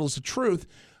 somewhere in the middle is the truth.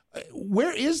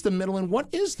 Where is the middle and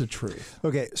what is the truth?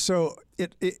 Okay, so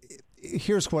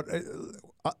here's what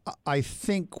I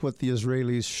think what the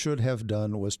Israelis should have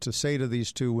done was to say to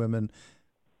these two women,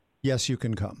 yes, you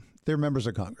can come. They're members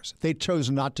of Congress. They chose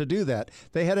not to do that.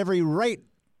 They had every right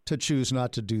to choose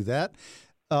not to do that.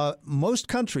 Most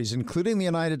countries, including the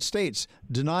United States,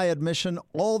 deny admission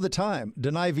all the time,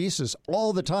 deny visas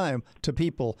all the time to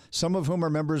people, some of whom are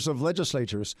members of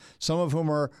legislatures, some of whom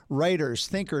are writers,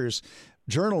 thinkers,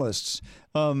 journalists,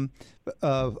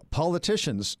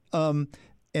 politicians.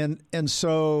 And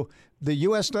so the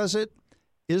U.S. does it.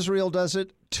 Israel does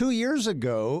it. 2 years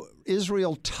ago,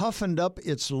 Israel toughened up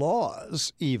its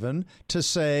laws even to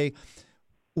say,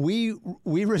 we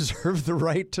reserve the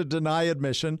right to deny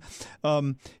admission.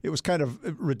 It was kind of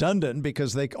redundant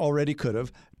because they already could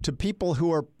have, to people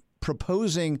who are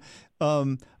proposing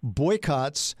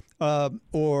boycotts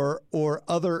or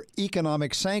other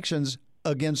economic sanctions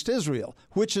against Israel,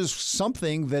 which is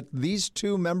something that these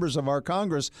two members of our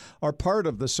Congress are part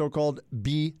of, the so-called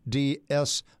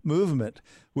BDS movement,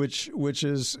 which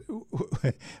is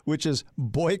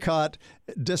boycott,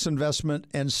 disinvestment,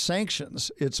 and sanctions.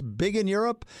 It's big in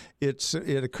Europe. It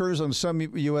occurs on some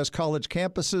U.S. college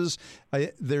campuses.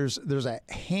 There's a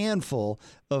handful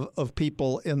of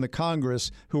people in the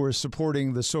Congress who are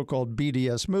supporting the so-called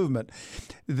BDS movement.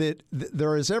 That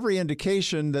there is every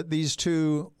indication that these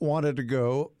two wanted to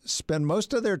go spend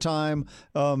most of their time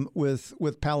with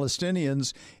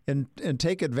Palestinians and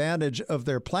take advantage of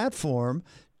their platform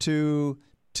to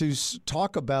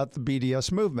talk about the BDS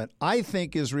movement. I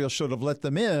think Israel should have let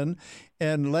them in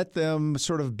and let them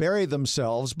sort of bury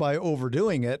themselves by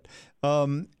overdoing it.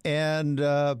 But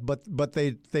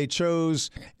they chose,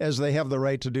 as they have the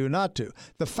right to do, not to.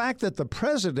 The fact that the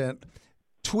president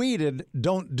tweeted,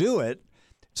 "Don't do it,"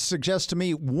 suggests to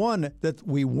me, one, that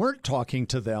we weren't talking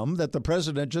to them, that the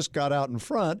president just got out in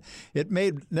front. It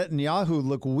made Netanyahu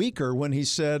look weaker when he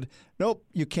said, "Nope,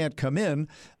 you can't come in."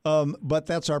 But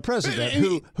that's our president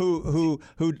who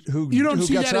you don't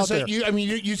see gets that out as there.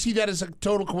 you see that as a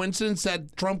total coincidence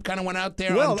that Trump kind of went out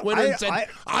there on Twitter and said,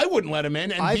 I wouldn't let him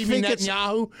in, and Bibi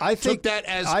Netanyahu took that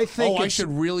as, I should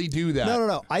really do that.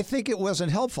 No. I think it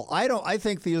wasn't helpful. I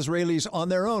think the Israelis on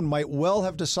their own might well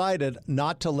have decided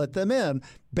not to let them in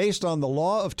based on the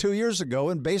law of 2 years ago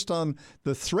and based on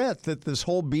the threat that this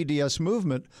whole BDS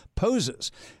movement poses.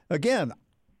 Again,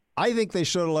 I think they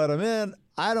should have let him in.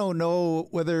 I don't know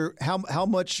whether how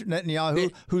much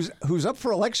Netanyahu, who's up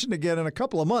for election again in a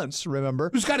couple of months,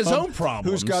 remember? Who's got his own problems.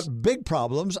 Who's got big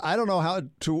problems. I don't know how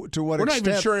to what extent. We're not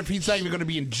even sure if he's not even going to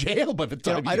be in jail by the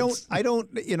time I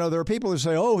don't there are people who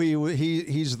say, "Oh,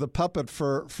 he's the puppet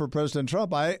for President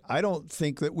Trump." I don't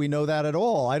think that we know that at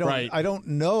all. I don't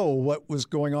know what was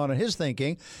going on in his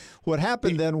thinking. What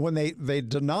happened then when they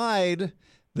denied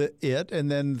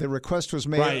and then the request was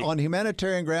made on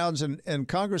humanitarian grounds, and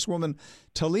Congresswoman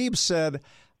Tlaib said,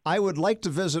 "I would like to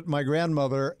visit my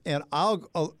grandmother, and I'll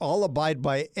abide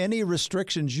by any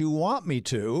restrictions you want me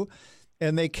to."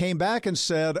 And they came back and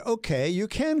said, "Okay, you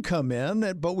can come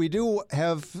in, but we do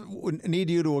need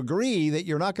you to agree that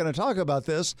you're not going to talk about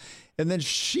this." And then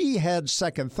she had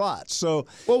second thoughts. So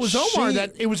it was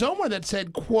Omar that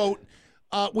said, quote,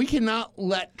 "We cannot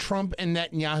let Trump and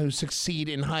Netanyahu succeed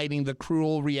in hiding the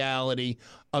cruel reality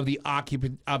of the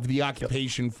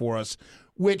occupation for us."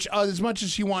 Which, as much as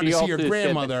she wanted to see her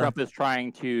grandmother, said that Trump is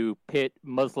trying to pit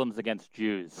Muslims against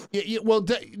Jews. Well,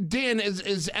 Dan,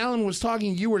 as Alan was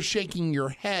talking, you were shaking your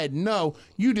head. No,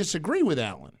 you disagree with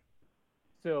Alan.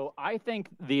 So I think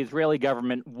the Israeli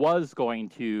government was going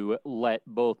to let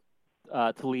both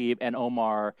Tlaib and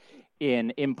Omar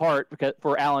in part because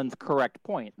for Alan's correct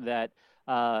point that.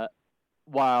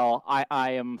 While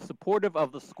I am supportive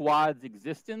of the squad's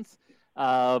existence,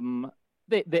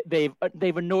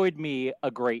 they've annoyed me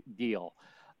a great deal.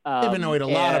 They've annoyed a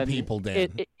lot of people,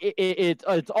 Dan.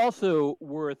 It's also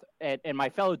worth, and my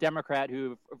fellow Democrat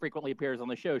who frequently appears on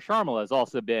the show, Sharmila, has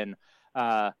also been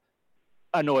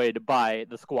annoyed by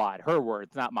the squad. Her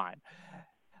words, not mine.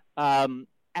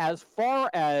 As far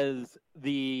as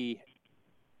the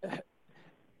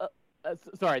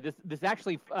this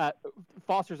actually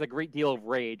fosters a great deal of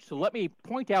rage. So let me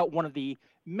point out one of the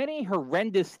many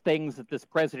horrendous things that this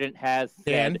president has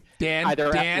said, either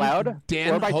out loud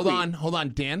or by tweet. Hold on,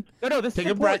 Dan. No, this take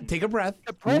is a breath. Take a breath.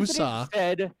 The president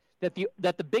said that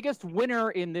the biggest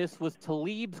winner in this was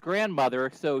Tlaib's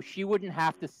grandmother, so she wouldn't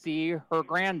have to see her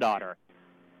granddaughter.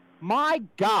 My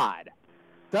God,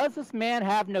 does this man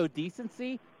have no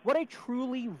decency? What a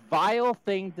truly vile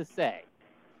thing to say.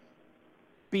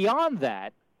 Beyond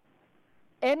that,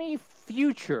 any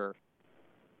future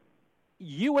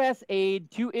U.S.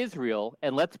 aid to Israel,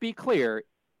 and let's be clear,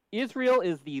 Israel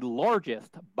is the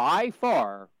largest, by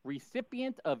far,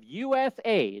 recipient of U.S.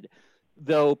 aid,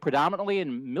 though predominantly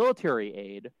in military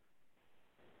aid,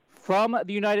 from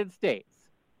the United States.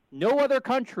 No other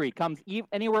country comes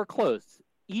anywhere close.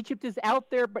 Egypt is out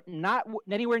there, but not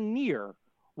anywhere near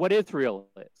what Israel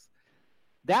is.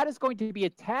 That is going to be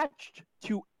attached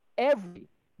to every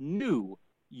new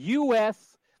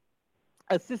U.S.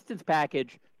 assistance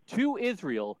package to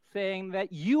Israel, saying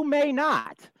that you may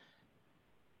not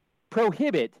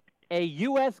prohibit a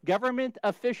U.S. government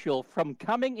official from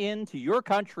coming into your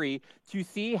country to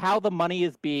see how the money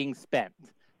is being spent.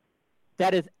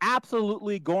 That is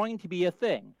absolutely going to be a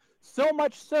thing. So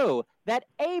much so that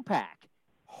AIPAC,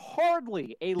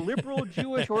 hardly a liberal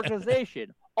Jewish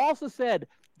organization, also said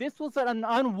this was an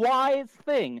unwise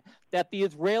thing that the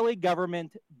Israeli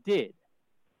government did.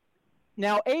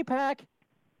 Now, AIPAC,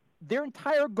 their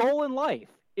entire goal in life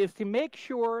is to make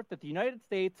sure that the United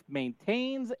States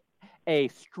maintains a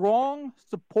strong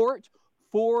support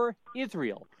for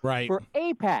Israel. Right. For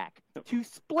AIPAC to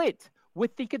split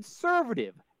with the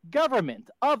conservative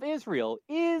government of Israel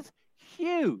is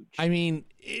huge. I mean,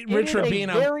 Rich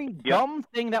Rubino, a very dumb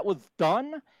thing that was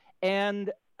done,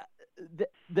 and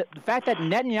the fact that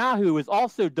Netanyahu is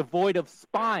also devoid of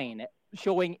spine,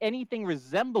 showing anything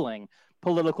resembling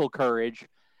political courage,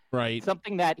 right?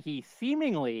 Something that he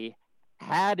seemingly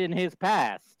had in his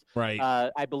past. Right.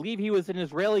 I believe he was an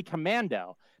Israeli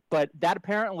commando, but that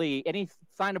apparently any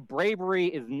sign of bravery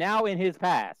is now in his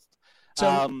past.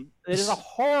 So it is a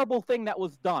horrible thing that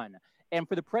was done. And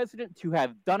for the president to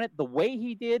have done it the way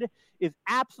he did is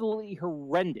absolutely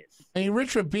horrendous. I mean,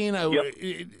 Rich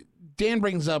Rubino, Dan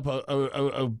brings up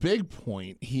a big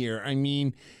point here. I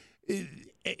mean,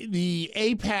 the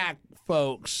AIPAC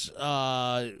folks,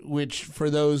 which for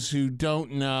those who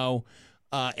don't know,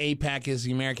 AIPAC is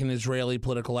the American Israeli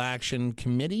Political Action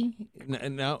Committee.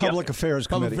 No, Public Affairs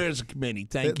Committee. Public Affairs Committee.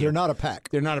 Thank you. They're not a PAC.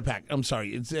 They're not a PAC. I'm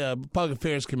sorry. It's a Public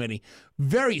Affairs Committee.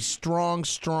 Very strong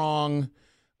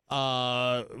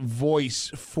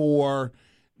voice for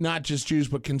not just Jews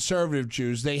but conservative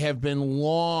Jews. They have been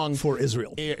long for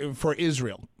Israel. For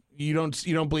Israel. You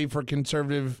don't believe for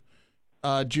conservative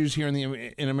Jews here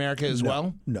in America as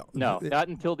well? No, not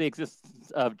until the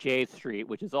existence of J Street,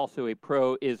 which is also a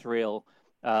pro-Israel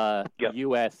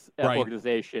U.S.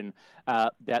 organization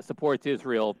that supports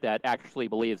Israel, that actually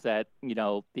believes that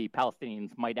the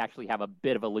Palestinians might actually have a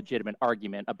bit of a legitimate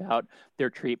argument about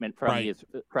their treatment from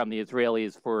the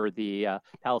Israelis for the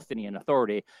Palestinian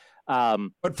Authority.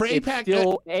 But for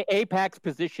AIPAC, AIPAC's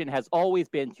position has always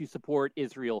been to support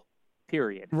Israel.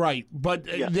 Period. Right, but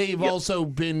they've also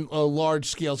been a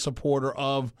large-scale supporter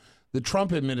of the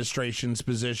Trump administration's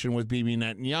position with Bibi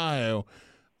Netanyahu.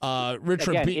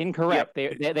 Incorrect.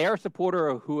 They are a supporter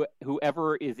of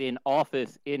whoever is in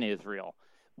office in Israel.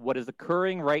 What is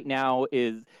occurring right now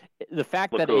is the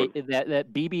fact that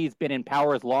Bibi's been in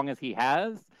power as long as he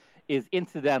has is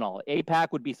incidental.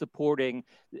 AIPAC would be supporting.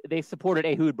 They supported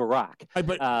Ehud Barak.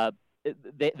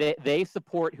 They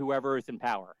support whoever is in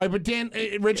power. But Dan,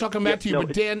 Rich, I'll come back to you.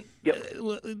 But Dan,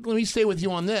 let me stay with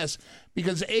you on this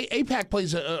because AIPAC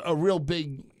plays a real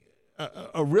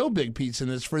big piece in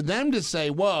this. For them to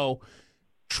say, "Whoa,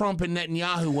 Trump and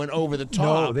Netanyahu went over the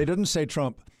top." No, they didn't say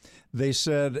Trump. They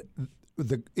said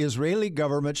the Israeli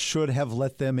government should have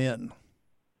let them in.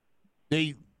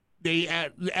 They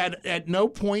at no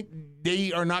point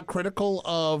they are not critical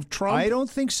of Trump. I don't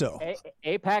think so.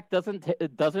 AIPAC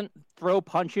doesn't throw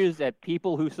punches at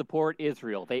people who support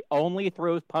Israel. They only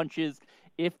throw punches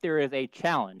if there is a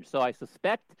challenge. So I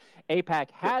suspect AIPAC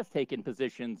has taken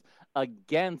positions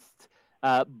against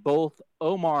both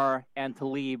Omar and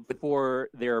Tlaib for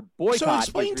their boycott. So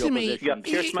explain to me.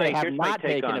 Here's my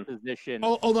take on. A position.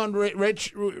 Hold on,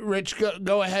 Rich,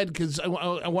 go ahead because I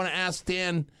want to ask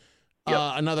Dan.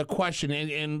 Another question,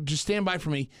 and just stand by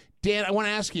for me. Dan, I want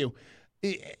to ask you,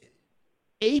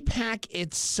 AIPAC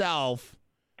itself,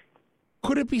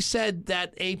 could it be said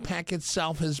that AIPAC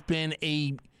itself has been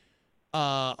a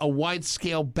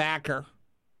wide-scale backer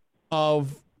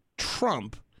of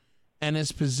Trump and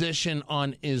his position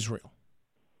on Israel?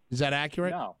 Is that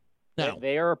accurate? No.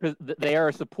 They are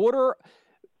a supporter.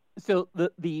 So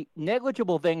the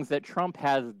negligible things that Trump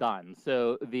has done,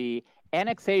 so the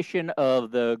annexation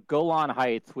of the Golan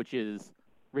Heights, which is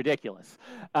ridiculous,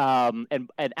 and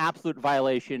an absolute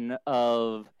violation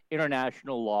of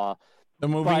international law. The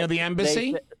moving of the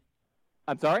embassy?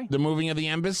 I'm sorry? The moving of the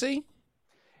embassy?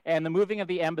 And the moving of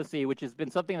the embassy, which has been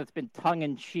something that's been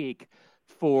tongue-in-cheek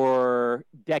for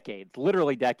decades,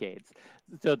 literally decades.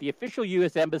 So the official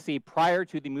U.S. embassy prior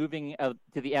to the moving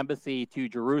to the embassy to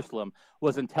Jerusalem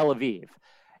was in Tel Aviv.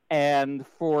 And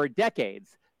for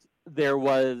decades, there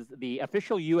was the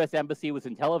official U.S. embassy was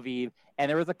in Tel Aviv, and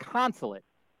there was a consulate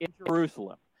in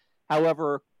Jerusalem.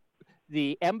 However,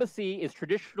 the embassy is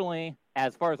traditionally,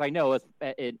 as far as I know,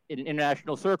 in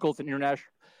international circles,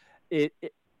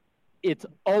 it's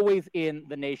always in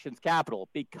the nation's capital,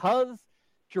 because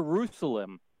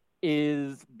Jerusalem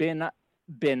is been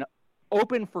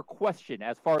open for question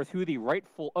as far as who the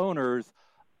rightful owners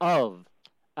of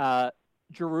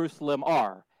Jerusalem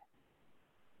are.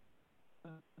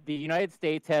 The United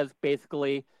States has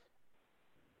basically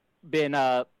been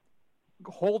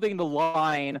holding the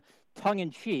line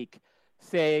tongue-in-cheek,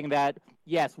 saying that,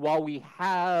 yes, while we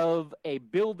have a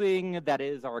building that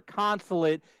is our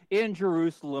consulate in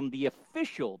Jerusalem, the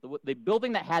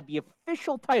building that had the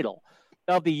official title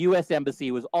of the U.S.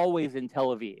 Embassy was always in Tel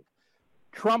Aviv.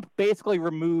 Trump basically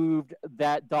removed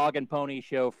that dog and pony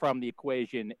show from the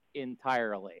equation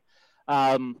entirely.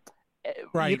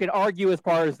 Right. You can argue as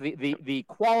far as the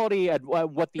quality and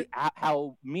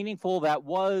how meaningful that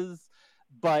was,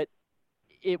 but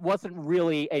it wasn't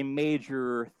really a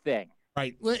major thing.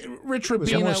 Right. Rich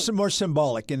Rubino. It was more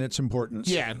symbolic in its importance.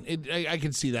 Yeah, I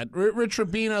can see that. Rich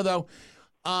Rubino, though,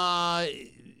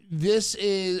 this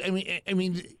is, I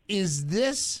mean, is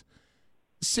this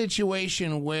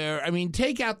situation where,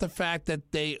 take out the fact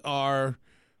that they are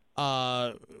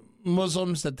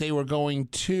Muslims, that they were going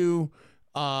to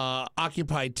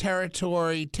occupied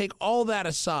territory, take all that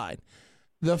aside.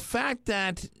 The fact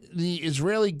that the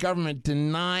Israeli government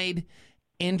denied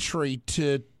entry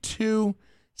to two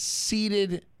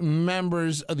seated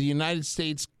members of the United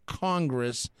States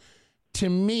Congress, to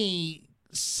me,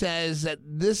 says that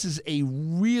this is a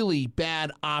really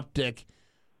bad optic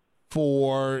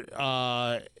for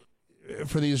the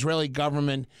Israeli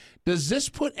government. Does this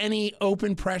put any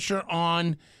open pressure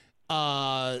on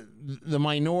the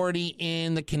minority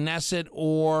in the Knesset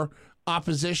or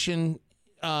opposition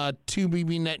to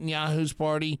Bibi Netanyahu's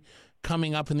party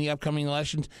coming up in the upcoming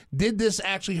elections? Did this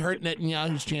actually hurt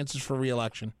Netanyahu's chances for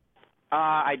re-election?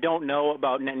 I don't know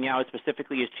about Netanyahu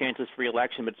specifically his chances for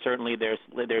re-election, but certainly there's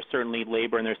certainly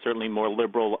Labor and there's certainly more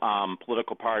liberal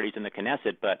political parties in the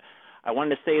Knesset. But I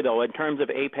wanted to say, though, in terms of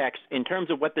Apex, in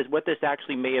terms of what this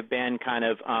actually may have been kind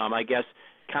of, I guess,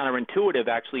 counterintuitive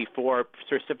actually for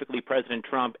specifically President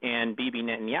Trump and Bibi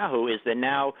Netanyahu, is that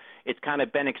now it's kind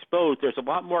of been exposed. There's a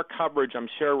lot more coverage, I'm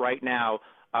sure, right now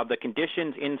of the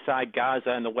conditions inside Gaza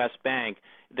and the West Bank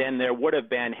than there would have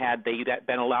been had they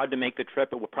been allowed to make the trip.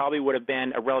 It probably would have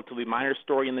been a relatively minor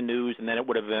story in the news, and then it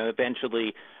would have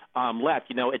eventually left.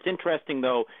 You know, it's interesting,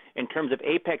 though, in terms of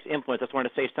Apex influence, I just want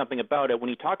to say something about it. When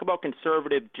you talk about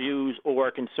conservative Jews or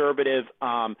conservative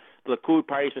Likud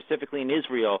party, specifically in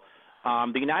Israel,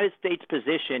 the United States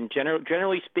position,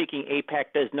 generally speaking,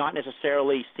 AIPAC does not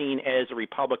necessarily seen as a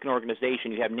Republican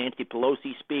organization. You have Nancy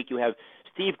Pelosi speak. You have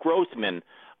Steve Grossman,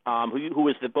 who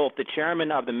is both the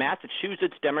chairman of the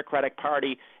Massachusetts Democratic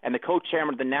Party and the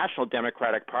co-chairman of the National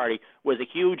Democratic Party, was a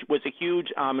huge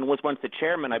and was once the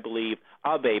chairman, I believe,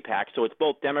 of AIPAC. So it's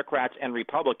both Democrats and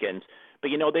Republicans.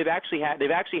 But you know, their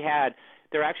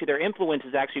influence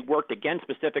has actually worked against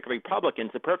specific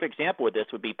Republicans. The perfect example of this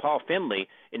would be Paul Finley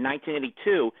in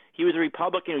 1982. He was a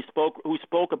Republican who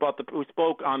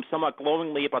spoke somewhat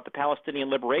glowingly about the Palestinian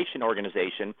Liberation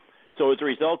Organization. So as a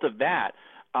result of that,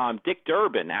 Dick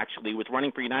Durbin actually was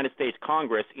running for United States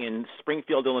Congress in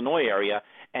Springfield, Illinois area,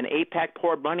 and AIPAC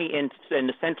poured money in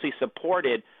and essentially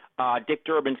supported Dick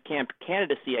Durbin's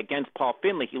candidacy against Paul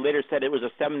Finley. He later said it was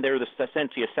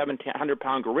essentially a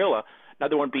 1,700-pound gorilla.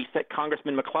 Another one be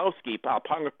Congressman McCloskey,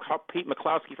 Pete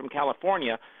McCloskey from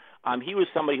California. He was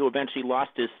somebody who eventually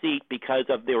lost his seat because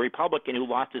of the Republican who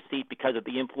lost his seat because of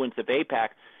the influence of AIPAC.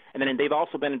 And then they've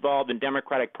also been involved in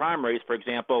Democratic primaries. For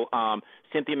example,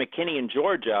 Cynthia McKinney in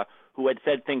Georgia, who had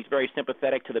said things very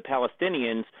sympathetic to the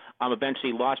Palestinians,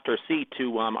 eventually lost her seat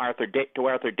to Arthur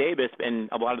Davis, and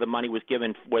a lot of the money was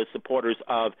supporters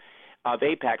of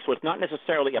AIPAC. So it's not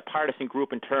necessarily a partisan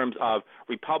group in terms of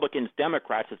Republicans,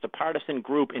 Democrats. It's a partisan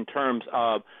group in terms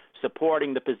of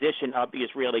supporting the position of the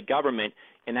Israeli government,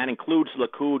 and that includes the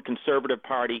Likud Conservative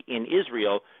Party in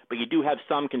Israel. But you do have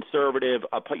some conservative,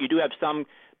 you do have some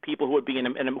people who would be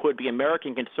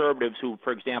American conservatives who,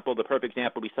 for example, the perfect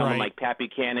example would be someone like Pat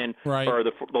Buchanan or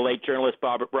the late journalist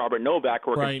Robert Novak,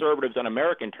 who are conservatives on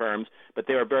American terms, but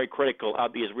they were very critical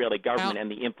of the Israeli government and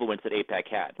the influence that AIPAC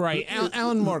had. Right.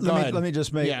 Alan Moore, go ahead. Let me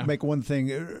just make one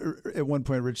thing. At one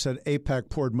point, Rich said AIPAC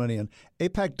poured money in.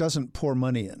 AIPAC doesn't pour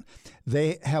money in.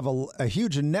 They have a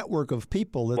huge network of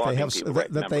people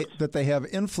that they have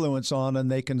influence on,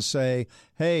 and they can say,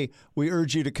 "Hey, we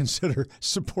urge you to consider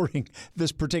supporting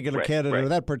this particular candidate or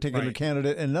that particular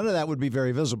candidate," and none of that would be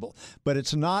very visible. But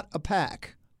it's not a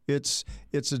PAC. It's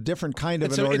a different kind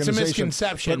of an organization. It's a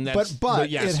misconception. But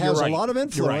yes, it has a lot of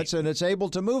influence, and it's able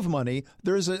to move money.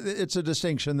 It's a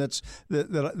distinction that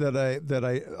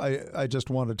I just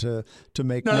wanted to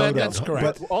make note of. That's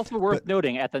correct. But also worth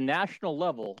noting, at the national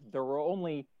level, there were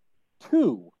only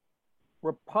 2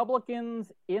 Republicans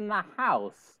in the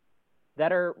House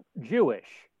that are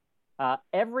Jewish.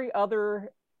 Every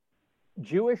other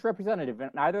Jewish representative in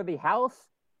either the House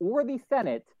or the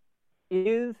Senate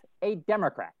is a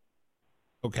Democrat.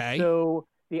 Okay. So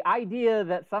the idea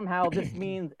that somehow this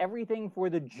means everything for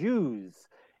the Jews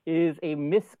is a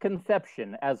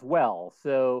misconception as well.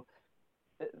 So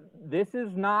this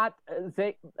is not,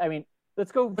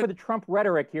 let's go for the Trump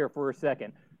rhetoric here for a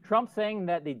second. Trump saying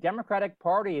that the Democratic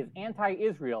Party is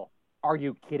anti-Israel. Are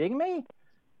you kidding me?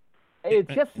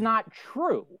 It's just not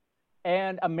true.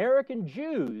 And American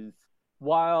Jews,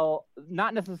 while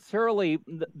not necessarily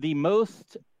the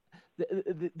most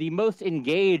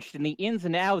engaged in the ins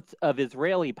and outs of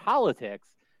Israeli politics,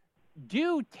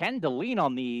 do tend to lean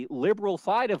on the liberal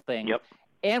side of things. Yep.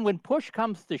 And when push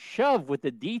comes to shove with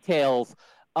the details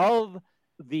of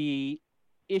the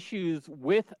issues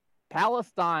with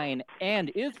Palestine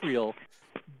and Israel,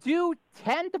 do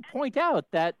tend to point out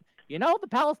that, the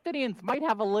Palestinians might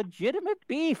have a legitimate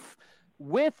beef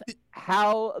with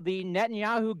how the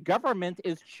Netanyahu government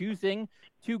is choosing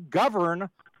to govern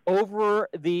over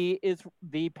the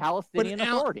Palestinian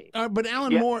Authority. But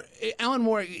Alan Moore,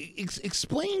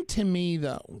 explain to me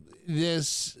though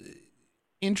this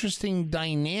interesting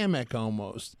dynamic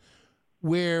almost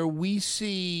where we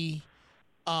see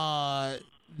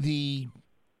the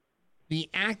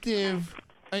active.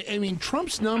 I mean,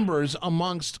 Trump's numbers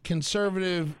amongst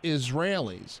conservative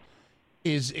Israelis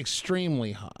is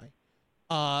extremely high.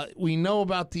 We know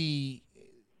about the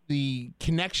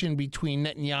connection between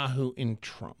Netanyahu and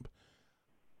Trump.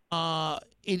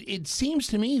 It seems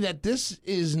to me that this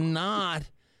is not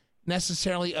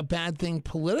necessarily a bad thing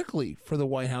politically for the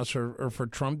White House or for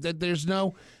Trump, that there's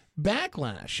no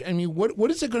backlash. I mean, what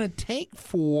is it going to take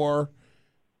for...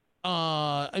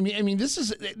 this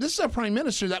is a prime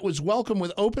minister that was welcomed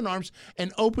with open arms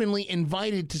and openly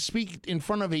invited to speak in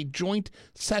front of a joint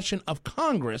session of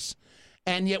Congress,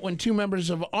 and yet when 2 members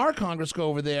of our Congress go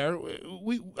over there,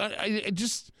 I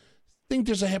just think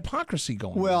there's a hypocrisy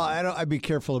going on. Well, I'd be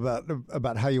careful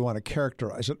about how you want to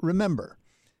characterize it. Remember,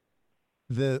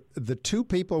 the 2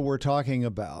 people we're talking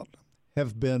about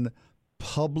have been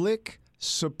public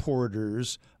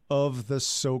supporters of the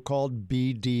so-called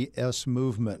BDS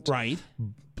movement. Right.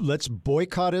 Let's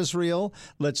boycott Israel.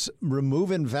 Let's remove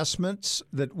investments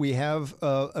that we have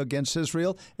against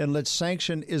Israel, and let's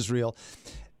sanction Israel.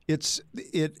 It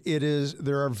is.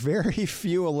 There are very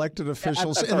few elected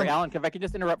officials. I'm sorry, Alan. If I could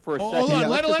just interrupt for a second. Hold on.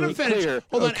 Let him finish.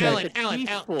 Hold on,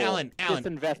 Alan.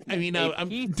 Disinvestment. I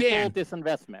mean, Dan.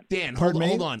 Disinvestment. Dan, hold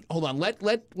on. Let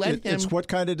him. It's what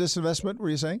kind of disinvestment were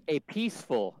you saying? A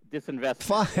peaceful disinvestment.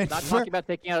 Fine. Not talking about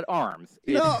taking out arms.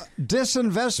 No,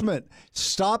 disinvestment.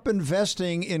 Stop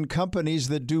investing in companies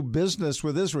that do business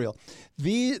with Israel.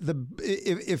 If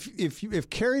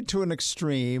carried to an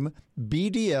extreme,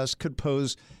 BDS could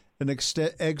pose an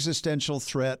existential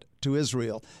threat to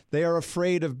Israel. They are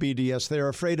afraid of BDS. They are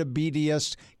afraid of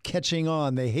BDS catching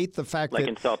on. They hate the fact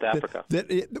in South Africa.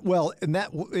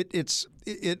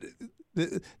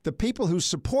 The people who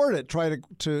support it try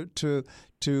to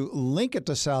link it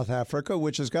to South Africa,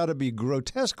 which has got to be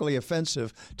grotesquely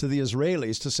offensive to the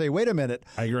Israelis to say, wait a minute,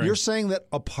 I agree. You're saying that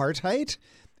apartheid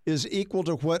is equal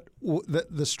to what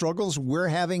the struggles we're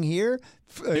having here,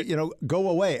 go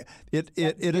away. It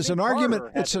is an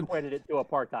argument. It's equated it to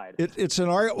apartheid. It's an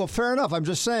argument. Well, fair enough. I'm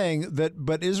just saying that,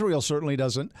 but Israel certainly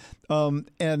doesn't. And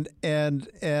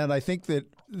I think that.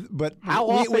 But how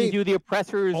often do the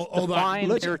oppressors define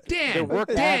their work? Dan, hold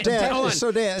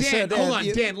on.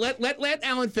 Dan, let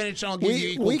Alan finish. And I'll give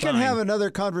you equal we can time. have another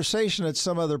conversation at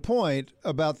some other point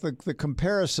about the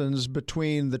comparisons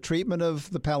between the treatment of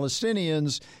the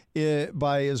Palestinians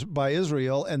by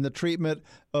Israel and the treatment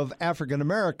of African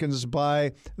Americans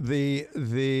by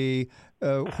the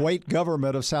white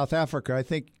government of South Africa. I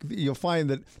think you'll find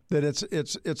that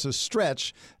it's a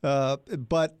stretch,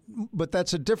 but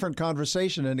that's a different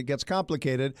conversation, and it gets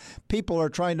complicated. People are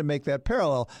trying to make that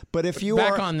parallel. But if you're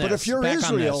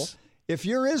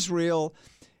Israel,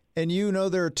 and you know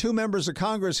there are two members of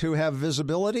Congress who have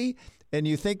visibility, and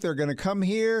you think they're going to come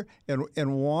here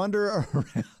and wander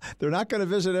around. They're not going to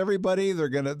visit everybody. They're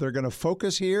going to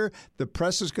focus here. The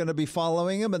press is going to be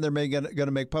following them, and they're going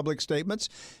to make public statements.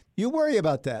 You worry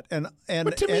about that.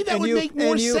 But to me, that would make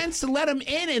more sense to let them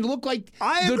in and look like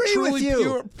the truly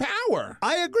pure power.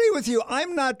 I agree with you.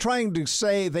 I'm not trying to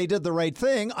say they did the right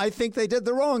thing. I think they did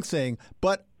the wrong thing.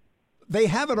 But they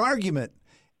have an argument.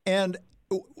 And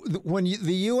when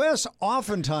the U.S.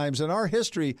 oftentimes in our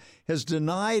history has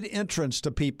denied entrance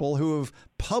to people who have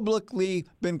publicly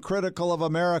been critical of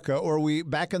America, or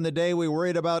back in the day we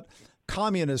worried about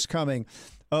communists coming,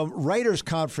 writers'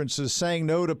 conferences saying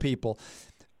no to people.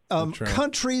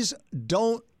 Countries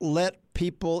don't let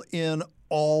people in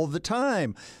all the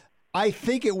time. I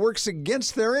think it works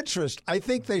against their interest. I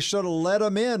think they should have let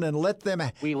them in and let them.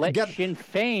 We let Sinn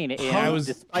Féin in,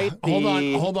 despite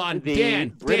hold on, Dan,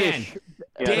 British.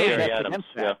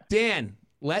 Dan,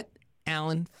 let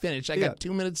Alan finish. I got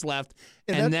 2 minutes left,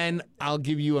 and then I'll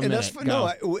give you a minute.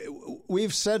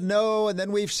 We've said no, and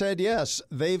then we've said yes.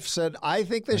 They've said, I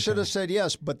think they should have said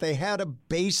yes, but they had a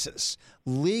basis,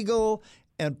 legal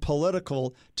and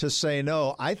political, to say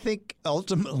no. I think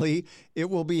ultimately it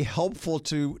will be helpful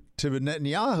to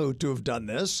Netanyahu to have done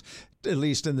this, at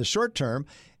least in the short term,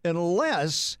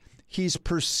 unless he's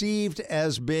perceived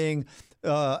as being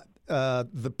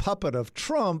the puppet of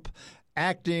Trump,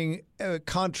 acting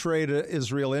contrary to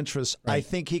Israel interests. Right. I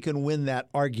think he can win that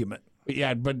argument.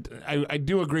 Yeah, but I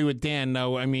do agree with Dan,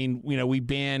 though. I mean, we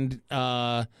banned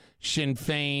Sinn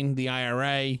Féin, the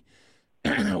IRA.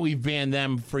 We've banned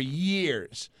them for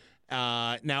years.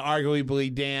 Now,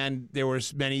 arguably, Dan, there were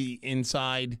many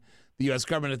inside the U.S.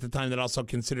 government at the time that also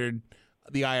considered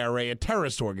the IRA a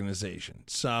terrorist organization.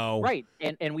 So right,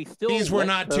 and we still these were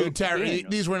not two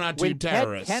terrorists.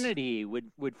 Ted Kennedy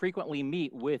would frequently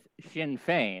meet with Sinn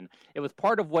Féin. It was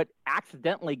part of what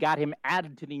accidentally got him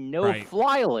added to the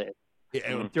no-fly list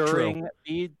during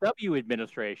the W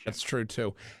administration. That's true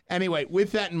too. Anyway,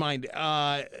 with that in mind,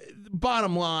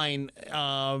 bottom line,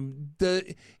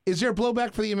 is there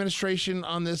blowback for the administration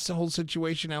on this whole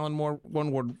situation? Alan Moore,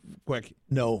 one word, quick.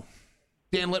 No.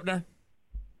 Dan Lipner.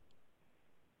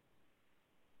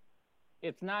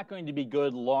 It's not going to be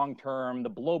good long term. The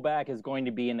blowback is going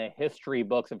to be in the history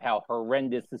books of how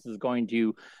horrendous this is going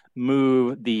to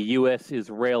move the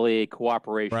U.S.-Israeli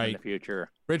cooperation in the future.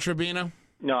 Rich Rubino?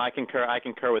 No, I concur. I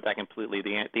concur with that completely.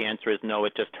 The answer is no.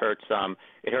 It just hurts.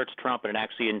 It hurts Trump, and it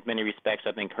actually, in many respects,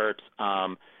 I think hurts.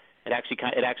 It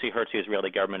actually hurts the Israeli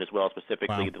government as well,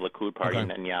 specifically the Likud party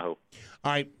and Netanyahu. All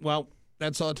right. Well,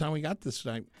 that's all the time we got this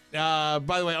night.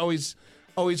 By the way, always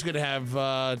good to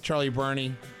have Charlie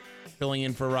Burney filling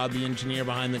in for Rob the engineer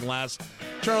behind the glass.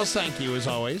 Charles, thank you as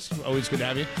always. Always good to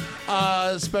have you.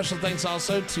 Special thanks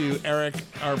also to Eric,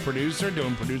 our producer,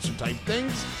 doing producer-type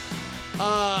things.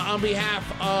 On behalf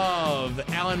of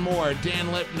Alan Moore, Dan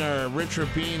Lipner, Rich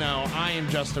Rubino, I am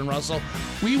Justin Russell.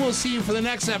 We will see you for the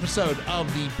next episode of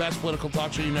the best political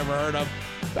talk show you never heard of,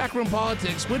 Backroom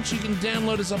Politics, which you can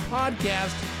download as a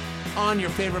podcast on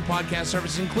your favorite podcast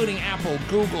service, including Apple,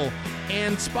 Google,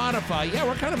 and Spotify. Yeah,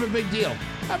 we're kind of a big deal.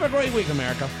 Have a great week,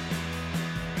 America.